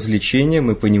развлечение,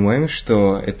 мы понимаем,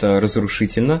 что это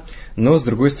разрушительно, но с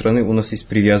другой стороны, у нас есть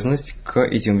привязанность к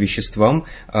этим веществам,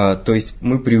 то есть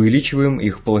мы преувеличиваем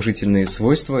их положительные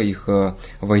свойства, их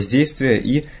воздействия,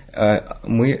 и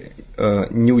мы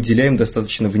не уделяем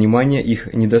достаточно внимания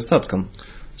их недостаткам.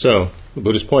 So, from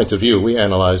Buddhist point of view, we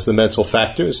analyze the mental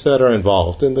factors that are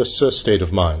involved in this state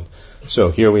of mind. So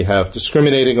here we have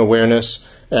discriminating awareness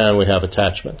and we have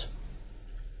attachment.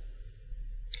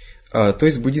 То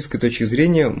есть, с буддистской точки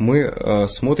зрения, мы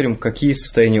смотрим, какие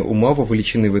состояния ума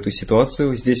вовлечены в эту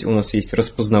ситуацию. Здесь у нас есть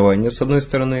распознавание, с одной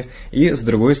стороны, и с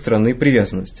другой стороны,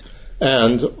 привязанность.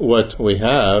 And what we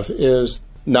have is,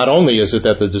 not only is it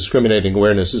that the discriminating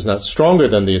awareness is not stronger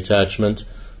than the attachment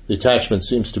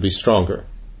seems to be stronger.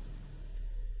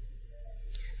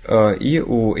 И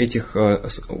у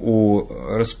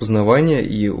распознавания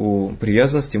и у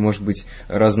привязанности может быть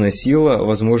разная сила.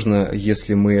 Возможно,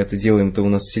 если мы это делаем, то у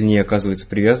нас сильнее оказывается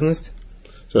привязанность.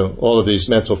 So all of these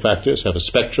mental factors have a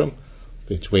spectrum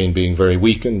between being very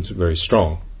weak and very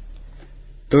strong.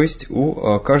 То есть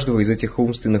у каждого из этих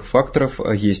умственных факторов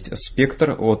есть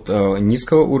спектр от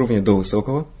низкого уровня до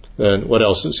высокого. And what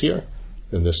else is here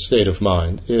in this state of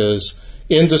mind is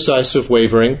indecisive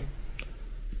wavering.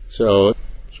 So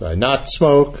should I not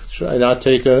smoke? Should I not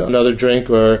take another drink?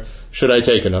 Or should I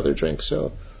take another drink?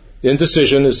 So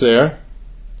indecision is there,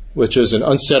 which is an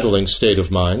unsettling state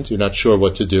of mind. You're not sure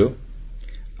what to do.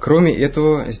 Кроме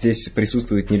этого, здесь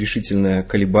присутствует нерешительное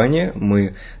колебание.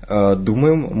 Мы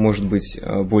думаем, может быть,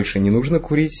 больше не нужно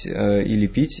курить или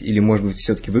пить, или, может быть,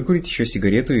 все-таки выкурить еще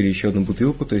сигарету или еще одну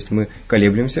бутылку. То есть мы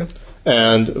колеблемся.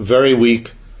 And very weak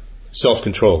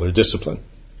self-control or discipline.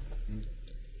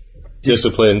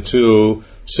 Discipline to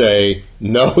say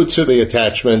no to the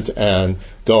attachment and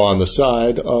go on the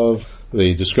side of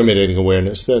the discriminating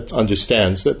awareness that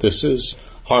understands that this is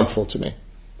harmful to me.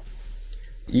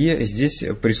 И здесь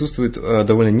присутствует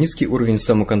довольно низкий уровень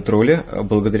самоконтроля,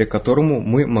 благодаря которому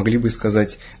мы могли бы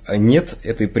сказать нет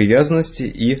этой привязанности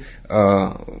и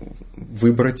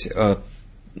выбрать,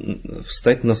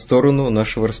 встать на сторону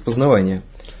нашего распознавания.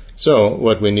 So,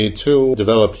 what we need to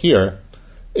develop here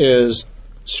is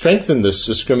strengthen this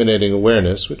discriminating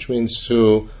awareness, which means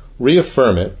to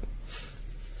reaffirm it,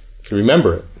 to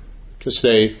remember it, to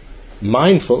stay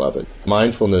mindful of it.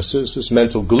 Mindfulness is this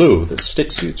mental glue that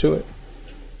sticks you to it.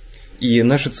 И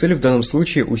наша цель в данном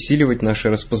случае усиливать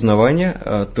наше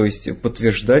распознавание, то есть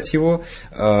подтверждать его,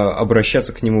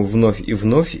 обращаться к нему вновь,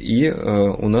 и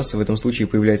у нас в этом случае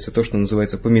появляется то, что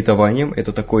называется памятованием.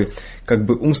 Это такой как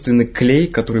бы умственный клей,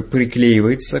 который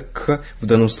приклеивается к, в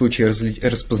данном случае,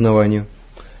 распознаванию.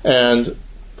 And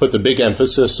put the big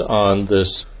emphasis on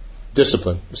this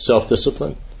discipline,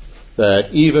 self-discipline, that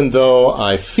even though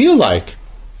I feel like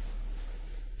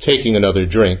taking another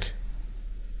drink,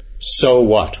 so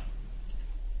what?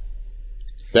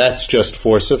 That's just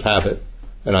force of habit,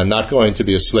 and I'm not going to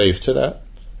be a slave to that.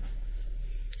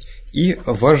 И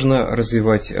важно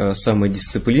развивать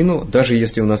самодисциплину, даже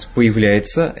если у нас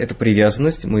появляется эта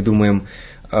привязанность, мы думаем,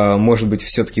 может быть,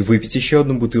 все-таки выпить еще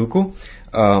одну бутылку,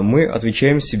 мы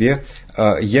отвечаем себе,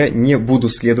 я не буду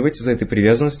следовать за этой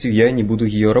привязанностью, я не буду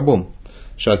ее рабом.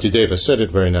 Shantideva said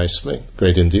it very nicely,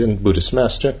 great Indian Buddhist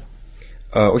master.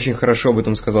 Очень хорошо об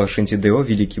этом сказал Шантидева,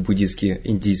 великий буддийский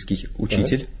индийский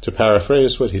учитель. To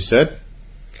paraphrase what he said,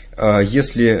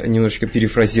 если немножечко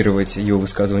перефразировать его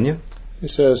высказывание, he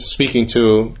says, speaking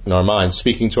to our minds,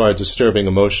 speaking to our disturbing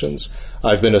emotions,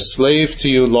 I've been a slave to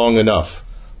you long enough.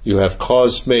 You have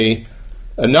caused me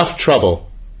enough trouble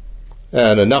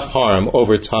and enough harm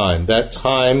over time. That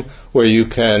time where you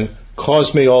can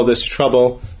cause me all this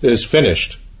trouble is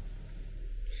finished.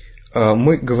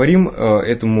 Мы говорим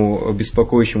этому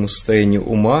беспокоящему состоянию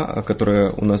ума, которое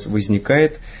у нас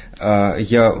возникает.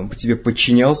 Я тебе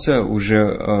подчинялся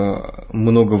уже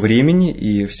много времени,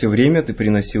 и все время ты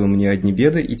приносил мне одни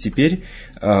беды, и теперь,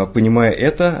 понимая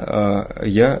это,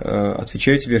 я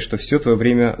отвечаю тебе, что все твое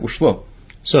время ушло.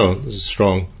 So,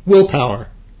 strong willpower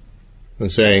and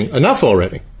saying, enough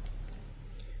already.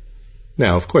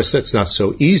 Now, of course, that's not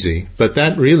so easy, but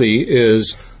that really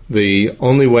is the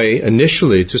only way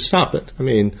initially to stop it. I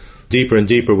mean, deeper and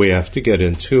deeper we have to get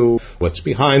into what's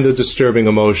behind the disturbing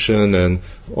emotion and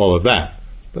all of that.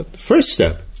 But the first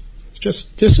step is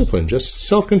just discipline, just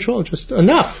self-control, just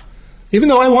enough. Even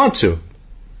though I want to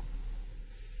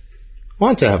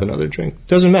have another drink.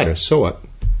 Doesn't matter, so what?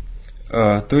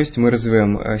 То есть мы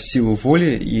развиваем силу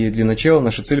воли, и для начала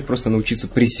наша цель просто научиться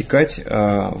пресекать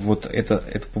вот это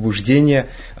побуждение,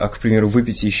 к примеру,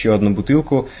 выпить еще одну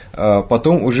бутылку.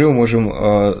 Потом уже мы можем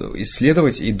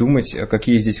исследовать и думать,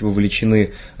 какие здесь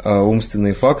вовлечены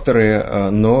умственные факторы,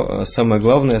 но самое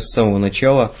главное с самого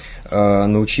начала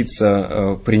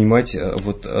научиться принимать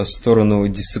вот сторону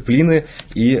дисциплины,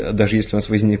 и даже если у нас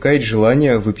возникает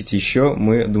желание выпить еще,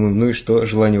 мы думаем, ну и что,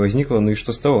 желание возникло, ну и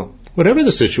что с того? Whatever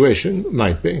the situation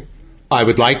might be. I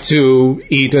would like to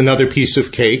eat another piece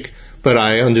of cake, but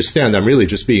I understand I'm really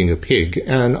just being a pig,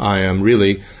 and I am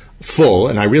really full,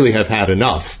 and I really have had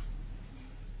enough.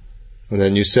 And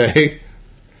then you say,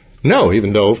 no,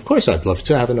 even though, of course, I'd love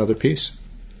to have another piece.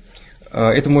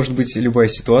 Это может быть любая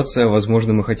ситуация.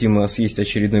 Возможно, мы хотим съесть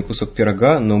очередной кусок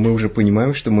пирога, но мы уже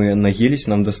понимаем, что мы наелись,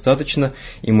 нам достаточно,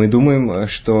 и мы думаем,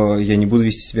 что я не буду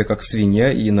вести себя как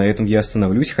свинья, и на этом я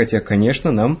остановлюсь, хотя, конечно,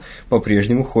 нам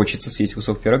по-прежнему хочется съесть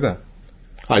кусок пирога.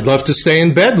 I'd love to stay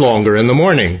in bed longer in the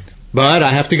morning, but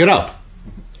I have to get up.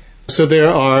 So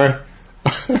there are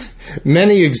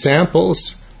many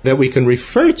examples that we can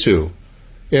refer to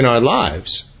in our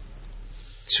lives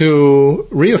to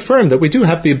reaffirm that we do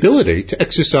have the ability to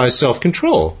exercise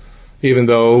self-control, even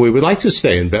though we would like to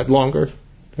stay in bed longer.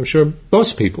 I'm sure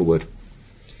most people would.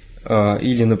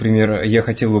 Или, например, я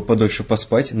хотел бы подольше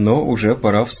поспать, но уже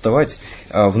пора вставать.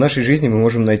 В нашей жизни мы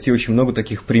можем найти очень много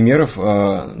таких примеров,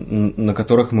 на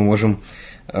которых мы можем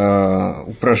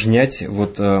упражнять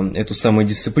вот эту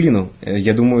самодисциплину.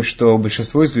 Я думаю, что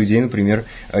большинство из людей, например,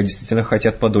 действительно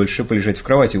хотят подольше полежать в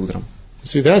кровати утром.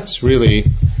 See, that's really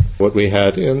what we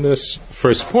had in this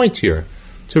first point here,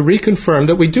 to reconfirm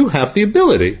that we do have the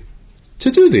ability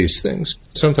to do these things.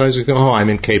 Sometimes we think, oh,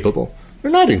 I'm incapable. We're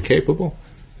not incapable.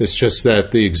 It's just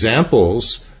that the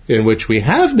examples in which we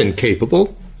have been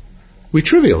capable, we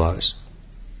trivialize.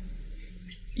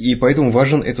 И поэтому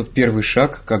важен этот первый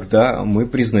шаг, когда мы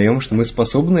признаем, что мы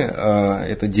способны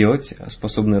это делать,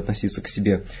 способны относиться к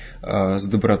себе с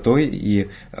добротой, и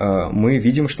мы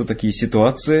видим, что такие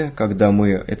ситуации, когда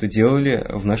мы это делали,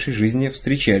 в нашей жизни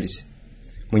встречались.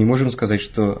 Мы не можем сказать,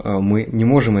 что мы не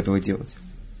можем этого делать.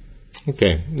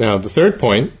 Okay, now the third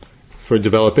point for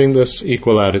developing this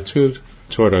equal attitude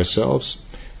toward ourselves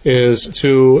is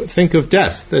to think of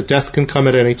death, that death can come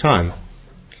at any time.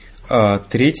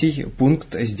 Третий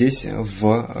пункт здесь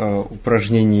в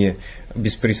упражнении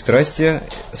беспристрастия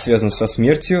связан со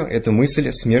смертью. Это мысль,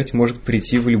 смерть может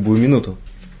прийти в любую минуту.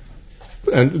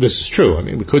 And this is true. I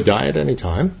mean, we could die at any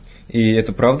time. И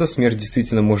это правда, смерть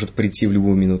действительно может прийти в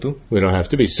любую минуту. We don't have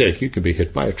to be sick. You could be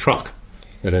hit by a truck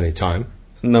at any time.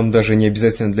 Нам даже не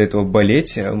обязательно для этого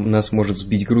болеть. Нас может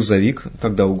сбить грузовик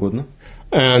когда угодно.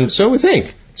 And so we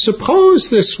think, suppose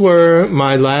this were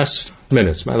my last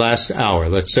minutes, my last hour.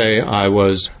 Let's say I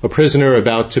was a prisoner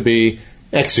about to be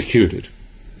executed.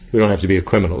 We don't have to be a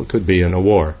criminal. It could be in a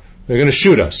war. They're going to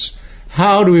shoot us.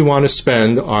 How do we want to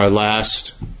spend our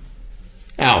last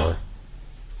hour?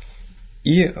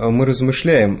 И мы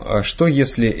размышляем, что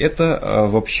если это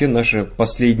вообще наш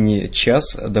последний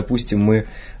час, допустим, мы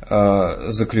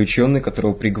заключенный,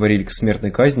 которого приговорили к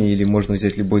смертной казни, или можно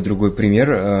взять любой другой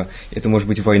пример, это может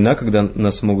быть война, когда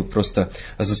нас могут просто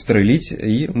застрелить,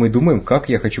 и мы думаем, как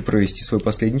я хочу провести свой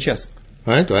последний час.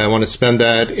 Right? Do I want to spend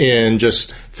that in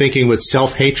just thinking with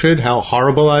self-hatred how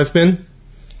horrible I've been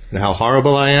and how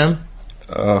horrible I am?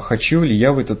 Хочу ли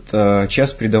я в этот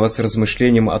час предаваться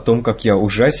размышлениям о том, как я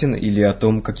ужасен, или о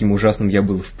том, каким ужасным я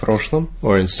был в прошлом?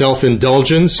 Or in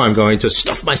self-indulgence, I'm going to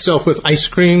stuff myself with ice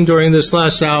cream during this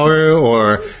last hour,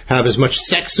 or have as much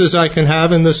sex as I can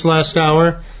have in this last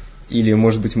hour. Или,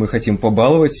 может быть, мы хотим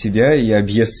побаловать себя и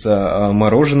объесться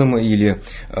мороженым, или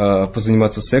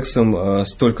позаниматься сексом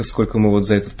столько, сколько мы вот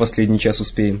за этот последний час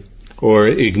успеем. Or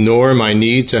ignore my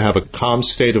need to have a calm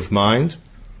state of mind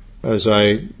as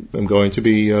I am going to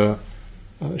be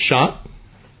shot.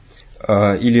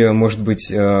 Или, может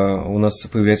быть, у нас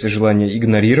появляется желание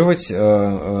игнорировать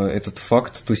этот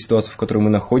факт, ту ситуацию, в которой мы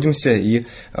находимся, и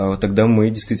тогда мы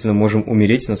действительно можем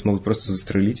умереть, нас могут просто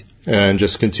застрелить. And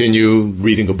just continue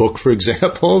reading a book, for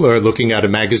example, or looking at a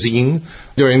magazine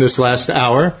during this last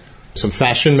hour, some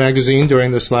fashion magazine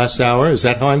during this last hour. Is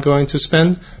that how I'm going to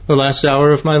spend the last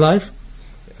hour of my life?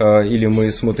 Или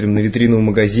мы смотрим на витрину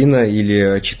магазина,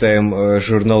 или читаем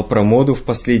журнал про моду в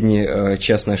последний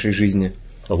час нашей жизни.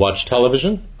 Or watch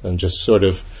television and just sort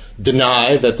of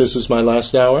deny that this is my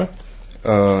last hour.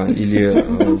 Или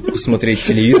посмотреть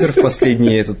телевизор в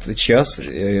последний этот час,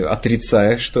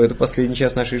 отрицая, что это последний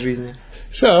час нашей жизни.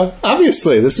 So,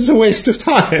 obviously, this is a waste of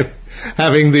time,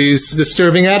 having these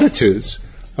disturbing attitudes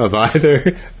of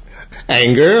either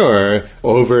anger or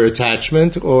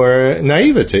over-attachment or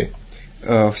naivety.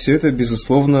 Все это,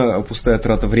 безусловно, пустая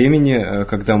трата времени,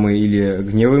 когда мы или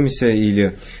гневаемся,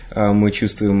 или мы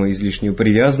чувствуем излишнюю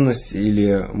привязанность,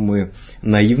 или мы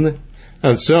наивны.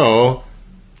 And so,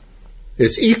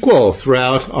 it's equal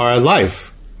throughout our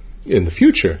life in the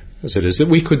future, as it is that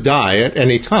we could die at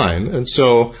any time. And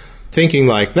so, thinking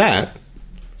like that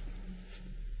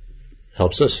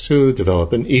helps us to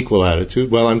develop an equal attitude.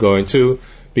 Well, I'm going to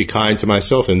be kind to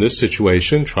myself in this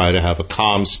situation, try to have a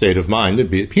calm state of mind and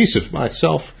be at peace with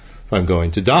myself if I'm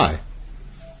going to die.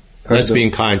 That's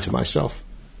being kind to myself.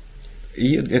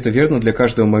 И это верно для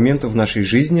каждого момента в нашей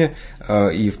жизни,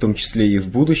 и в том числе и в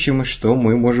будущем, что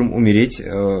мы можем умереть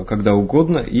когда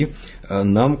угодно, и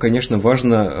нам, конечно,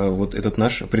 важно вот этот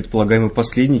наш предполагаемый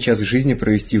последний час жизни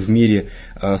провести в мире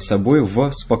с собой,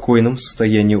 в спокойном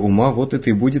состоянии ума. Вот это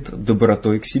и будет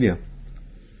добротой к себе.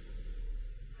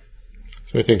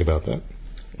 So we think about that.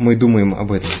 Мы думаем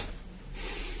об этом.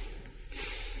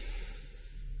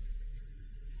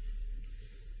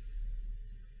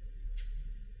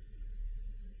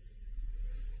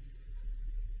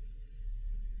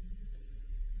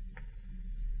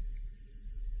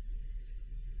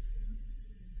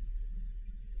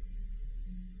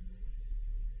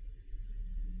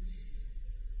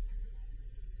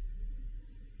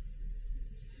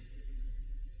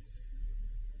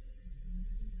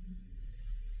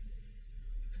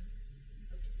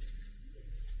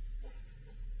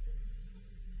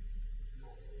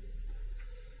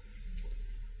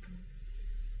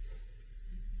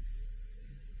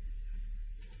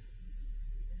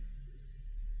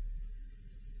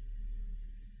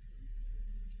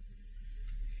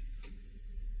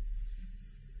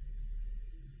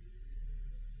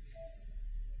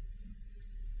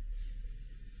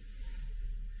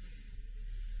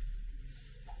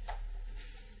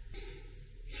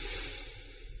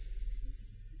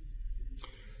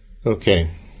 Okay.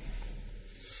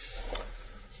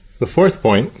 The fourth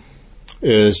point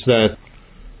is that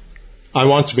I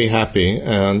want to be happy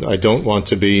and I don't want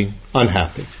to be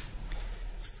unhappy.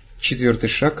 Четвертый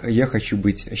шаг. Я хочу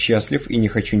быть счастлив и не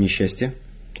хочу несчастья.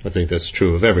 I think that's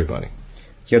true of everybody.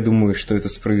 Я думаю, что это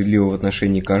справедливо в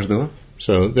отношении каждого.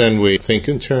 So then we think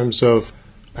in terms of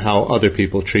how other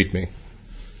people treat me.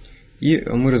 И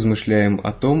мы размышляем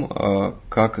о том,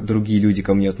 как другие люди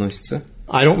ко мне относятся.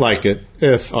 I don't like it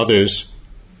if others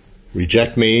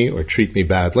reject me or treat me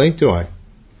badly, do I?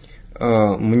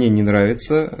 Мне не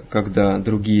нравится, когда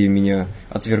другие меня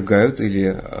отвергают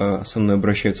или со мной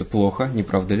обращаются плохо, не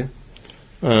правда ли?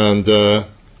 And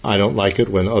I don't like it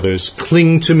when others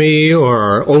cling to me or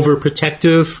are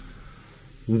overprotective,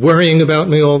 worrying about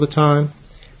me all the time.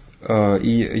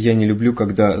 И я не люблю,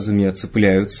 когда за меня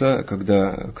цепляются,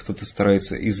 когда кто-то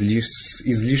старается с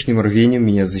излишним рвением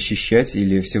меня защищать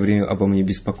или все время обо мне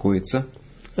беспокоиться.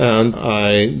 And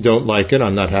I don't like it,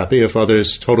 I'm not happy if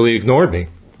others totally ignore me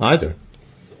either.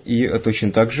 И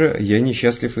точно так же я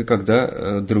несчастлив и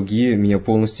когда другие меня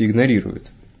полностью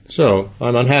игнорируют. So,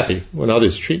 I'm unhappy when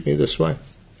others treat me this way.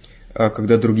 А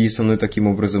когда другие со мной таким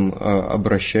образом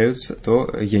обращаются, то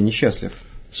я несчастлив.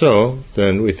 So,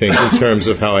 then we think in terms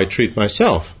of how I treat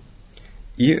myself.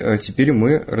 И теперь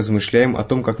мы размышляем о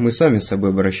том, как мы сами с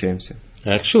собой обращаемся.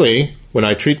 Actually, when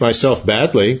I treat myself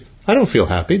badly, I don't feel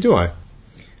happy, do I?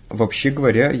 Вообще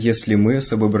говоря, если мы с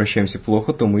собой обращаемся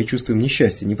плохо, то мы чувствуем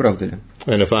несчастье, не правда ли?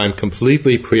 And if I'm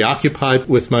completely preoccupied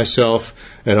with myself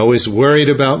and always worried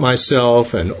about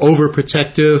myself and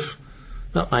overprotective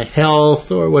about my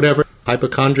health or whatever,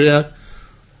 hypochondriac,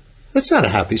 that's not a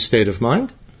happy state of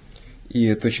mind.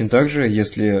 И точно так же,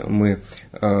 если мы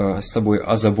с собой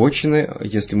озабочены,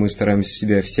 если мы стараемся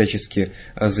себя всячески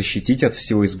защитить, от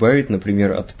всего избавить,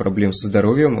 например, от проблем со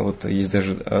здоровьем, вот есть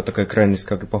даже такая крайность,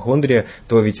 как ипохондрия,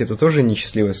 то ведь это тоже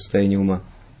несчастливое состояние ума.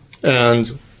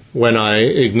 And when I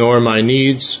ignore my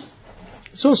needs,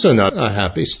 it's also not a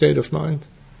happy state of mind.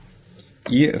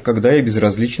 И когда я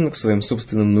безразличен к своим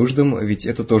собственным нуждам, ведь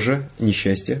это тоже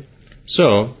несчастье.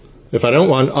 So, if I don't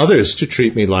want others to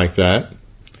treat me like that,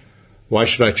 why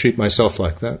should I treat myself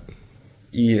like that?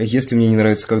 И если мне не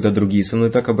нравится, когда другие со мной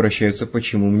так обращаются,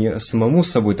 почему мне самому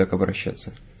с собой так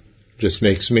обращаться? Just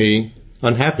makes me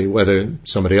unhappy whether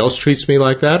somebody else treats me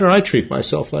like that or I treat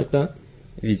myself like that.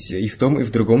 Ведь и в том, и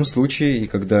в другом случае, и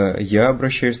когда я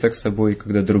обращаюсь так с собой, и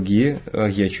когда другие,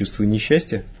 я чувствую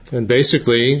несчастье. And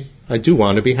basically, I do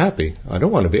want to be happy. I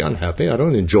don't want to be unhappy. I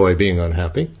don't enjoy being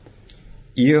unhappy.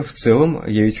 И в целом,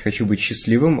 я ведь хочу быть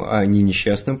счастливым, а не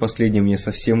несчастным. Последнее мне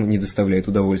совсем не доставляет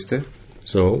удовольствия.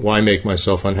 So why make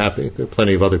myself unhappy? There are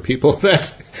plenty of other people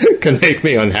that can make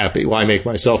me unhappy. Why make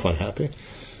myself unhappy?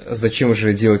 Зачем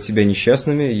же делать себя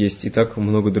несчастными? Есть и так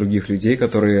много других людей,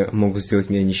 которые могут сделать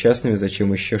меня несчастными.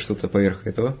 Зачем еще что-то поверх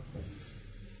этого?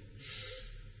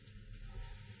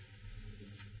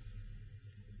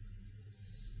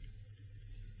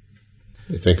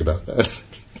 You think about that.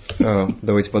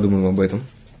 Давайте подумаем об этом.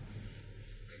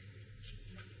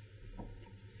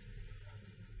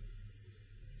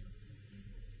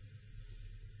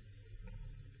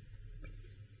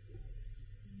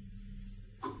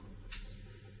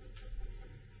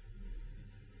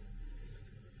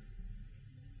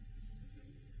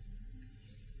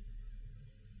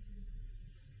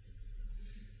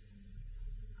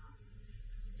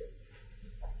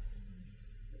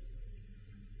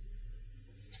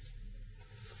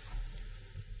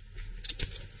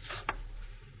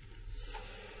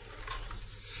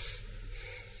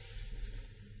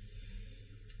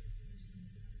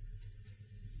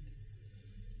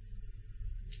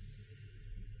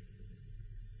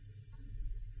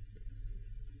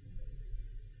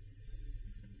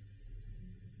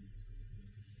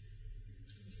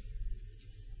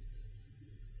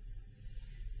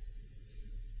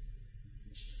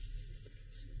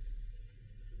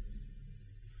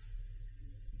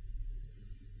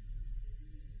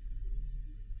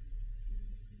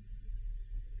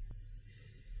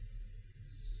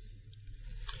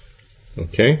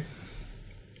 Okay.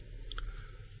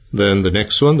 Then the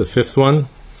next one, the fifth one.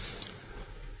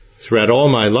 Throughout all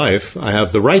my life, I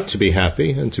have the right to be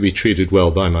happy and to be treated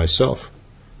well by myself.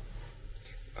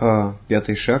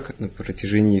 Пятый шаг. На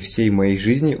протяжении всей моей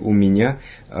жизни у меня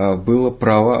было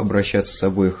право обращаться с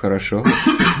собой хорошо.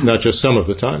 Not just some of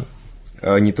the time.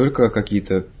 Не только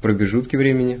какие-то промежутки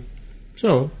времени.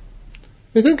 So,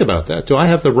 you think about that. Do I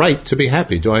have the right to be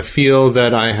happy? Do I feel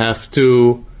that I have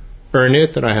to earn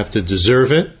it, that I have to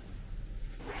deserve it?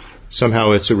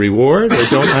 Somehow it's a reward, or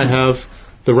don't I have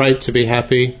the right to be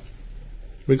happy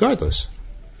regardless?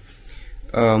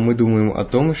 Мы думаем о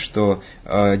том, что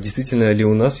действительно ли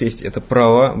у нас есть это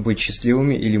право быть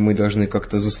счастливыми, или мы должны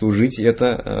как-то заслужить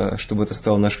это, чтобы это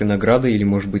стало нашей наградой, или,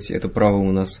 может быть, это право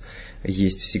у нас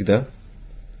есть всегда.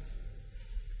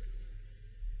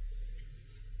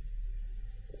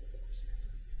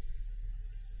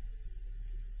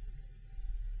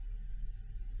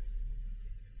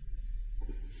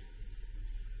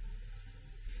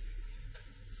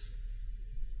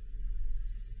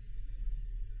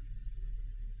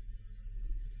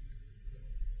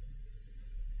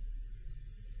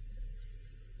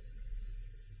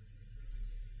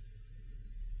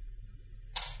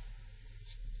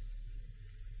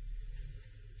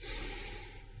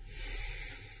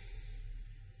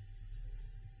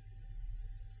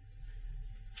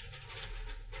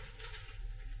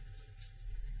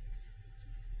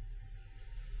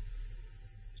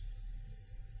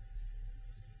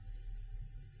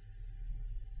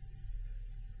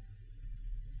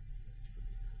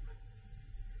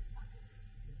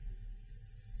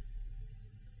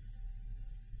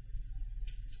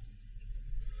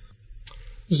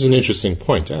 This is an interesting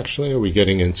point, actually. Are we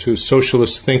getting into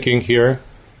socialist thinking here?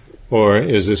 Or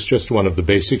is this just one of the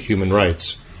basic human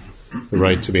rights, the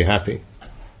right to be happy?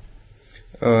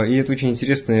 И это очень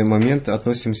интересный момент,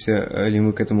 относимся ли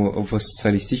мы к этому в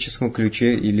социалистическом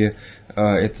ключе, или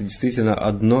это действительно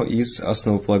одно из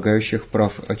основополагающих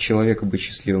прав человека быть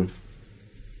счастливым.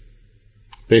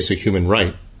 Basic human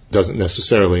right doesn't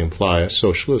necessarily imply a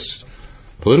socialist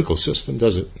political system,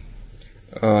 does it?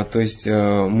 То есть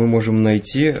мы можем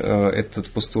найти этот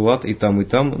постулат и там,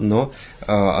 но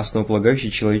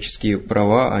основополагающие человеческие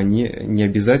права, они не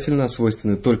обязательно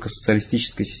свойственны только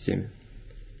социалистической системе.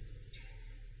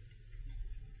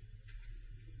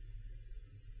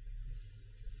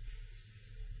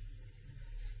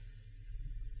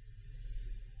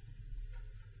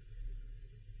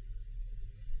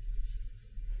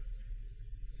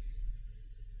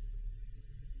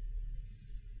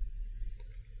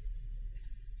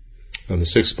 And the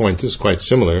sixth point is quite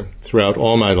similar. Throughout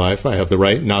all my life, I have the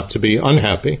right not to be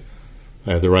unhappy.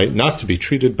 I have the right not to be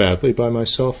treated badly by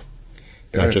myself,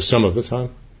 not just some of the time.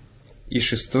 И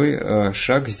шестой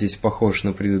шаг здесь похож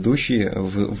на предыдущий.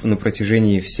 На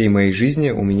протяжении всей моей жизни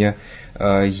у меня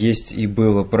есть и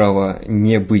было право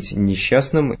не быть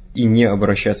несчастным и не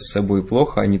обращаться с собой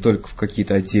плохо, а не только в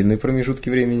какие-то отдельные промежутки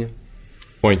времени.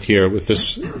 Point here with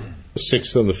this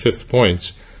sixth and the fifth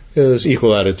points is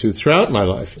equal attitude throughout my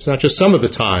life. It's not just some of the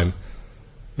time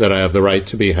that I have the right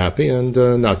to be happy and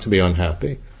not to be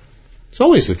unhappy. It's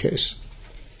always the case.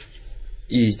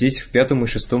 И здесь в пятом и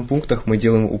шестом пунктах мы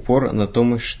делаем упор на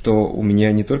том, что у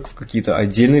меня не только в какие-то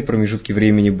отдельные промежутки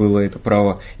времени было это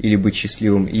право или быть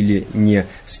счастливым, или не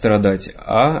страдать,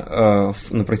 а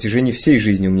на протяжении всей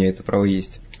жизни у меня это право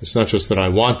есть. It's not just that I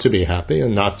want to be happy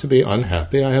and not to be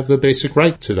unhappy. I have the basic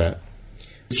right to that.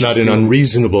 It's not an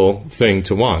unreasonable thing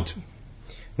to want.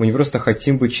 Мы не просто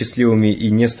хотим быть счастливыми и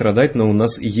не страдать, но у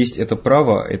нас и есть это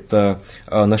право, это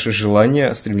наше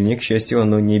желание, стремление к счастью,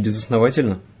 оно не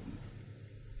безосновательно.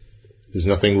 There's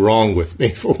nothing wrong with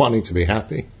me for wanting to be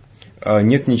happy.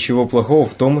 Нет ничего плохого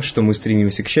в том, что мы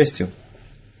стремимся к счастью.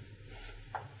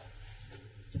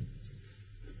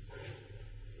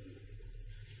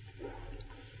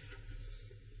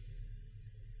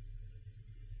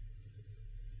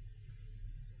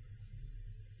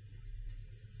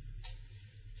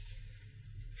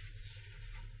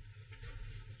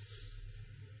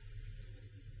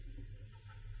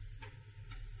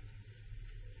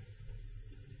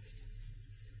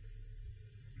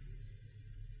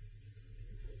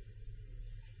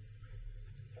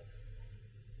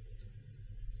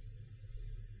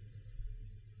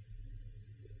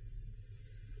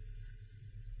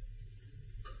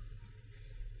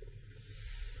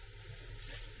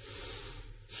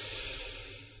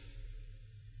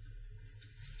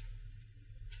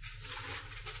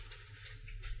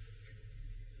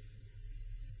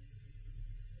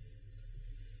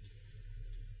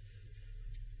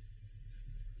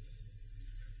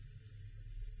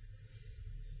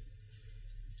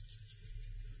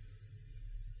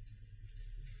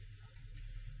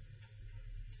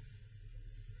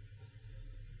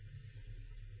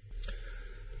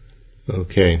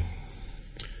 Okay,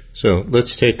 so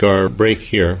let's take our break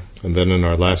here, and then in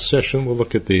our last session we'll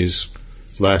look at these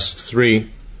last three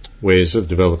ways of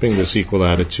developing this equal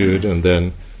attitude, and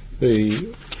then the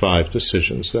 5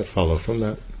 decisions that follow from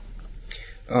that.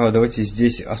 Давайте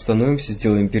здесь остановимся,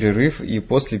 сделаем перерыв, и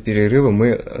после перерыва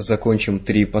мы закончим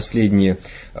 3 последние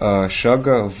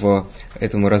шага в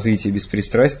этом развитии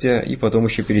беспристрастия, и потом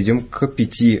еще перейдем к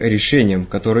 5 решениям,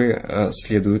 которые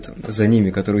следуют за ними,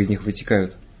 которые из них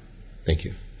вытекают. Thank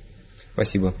you.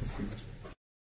 Спасибо.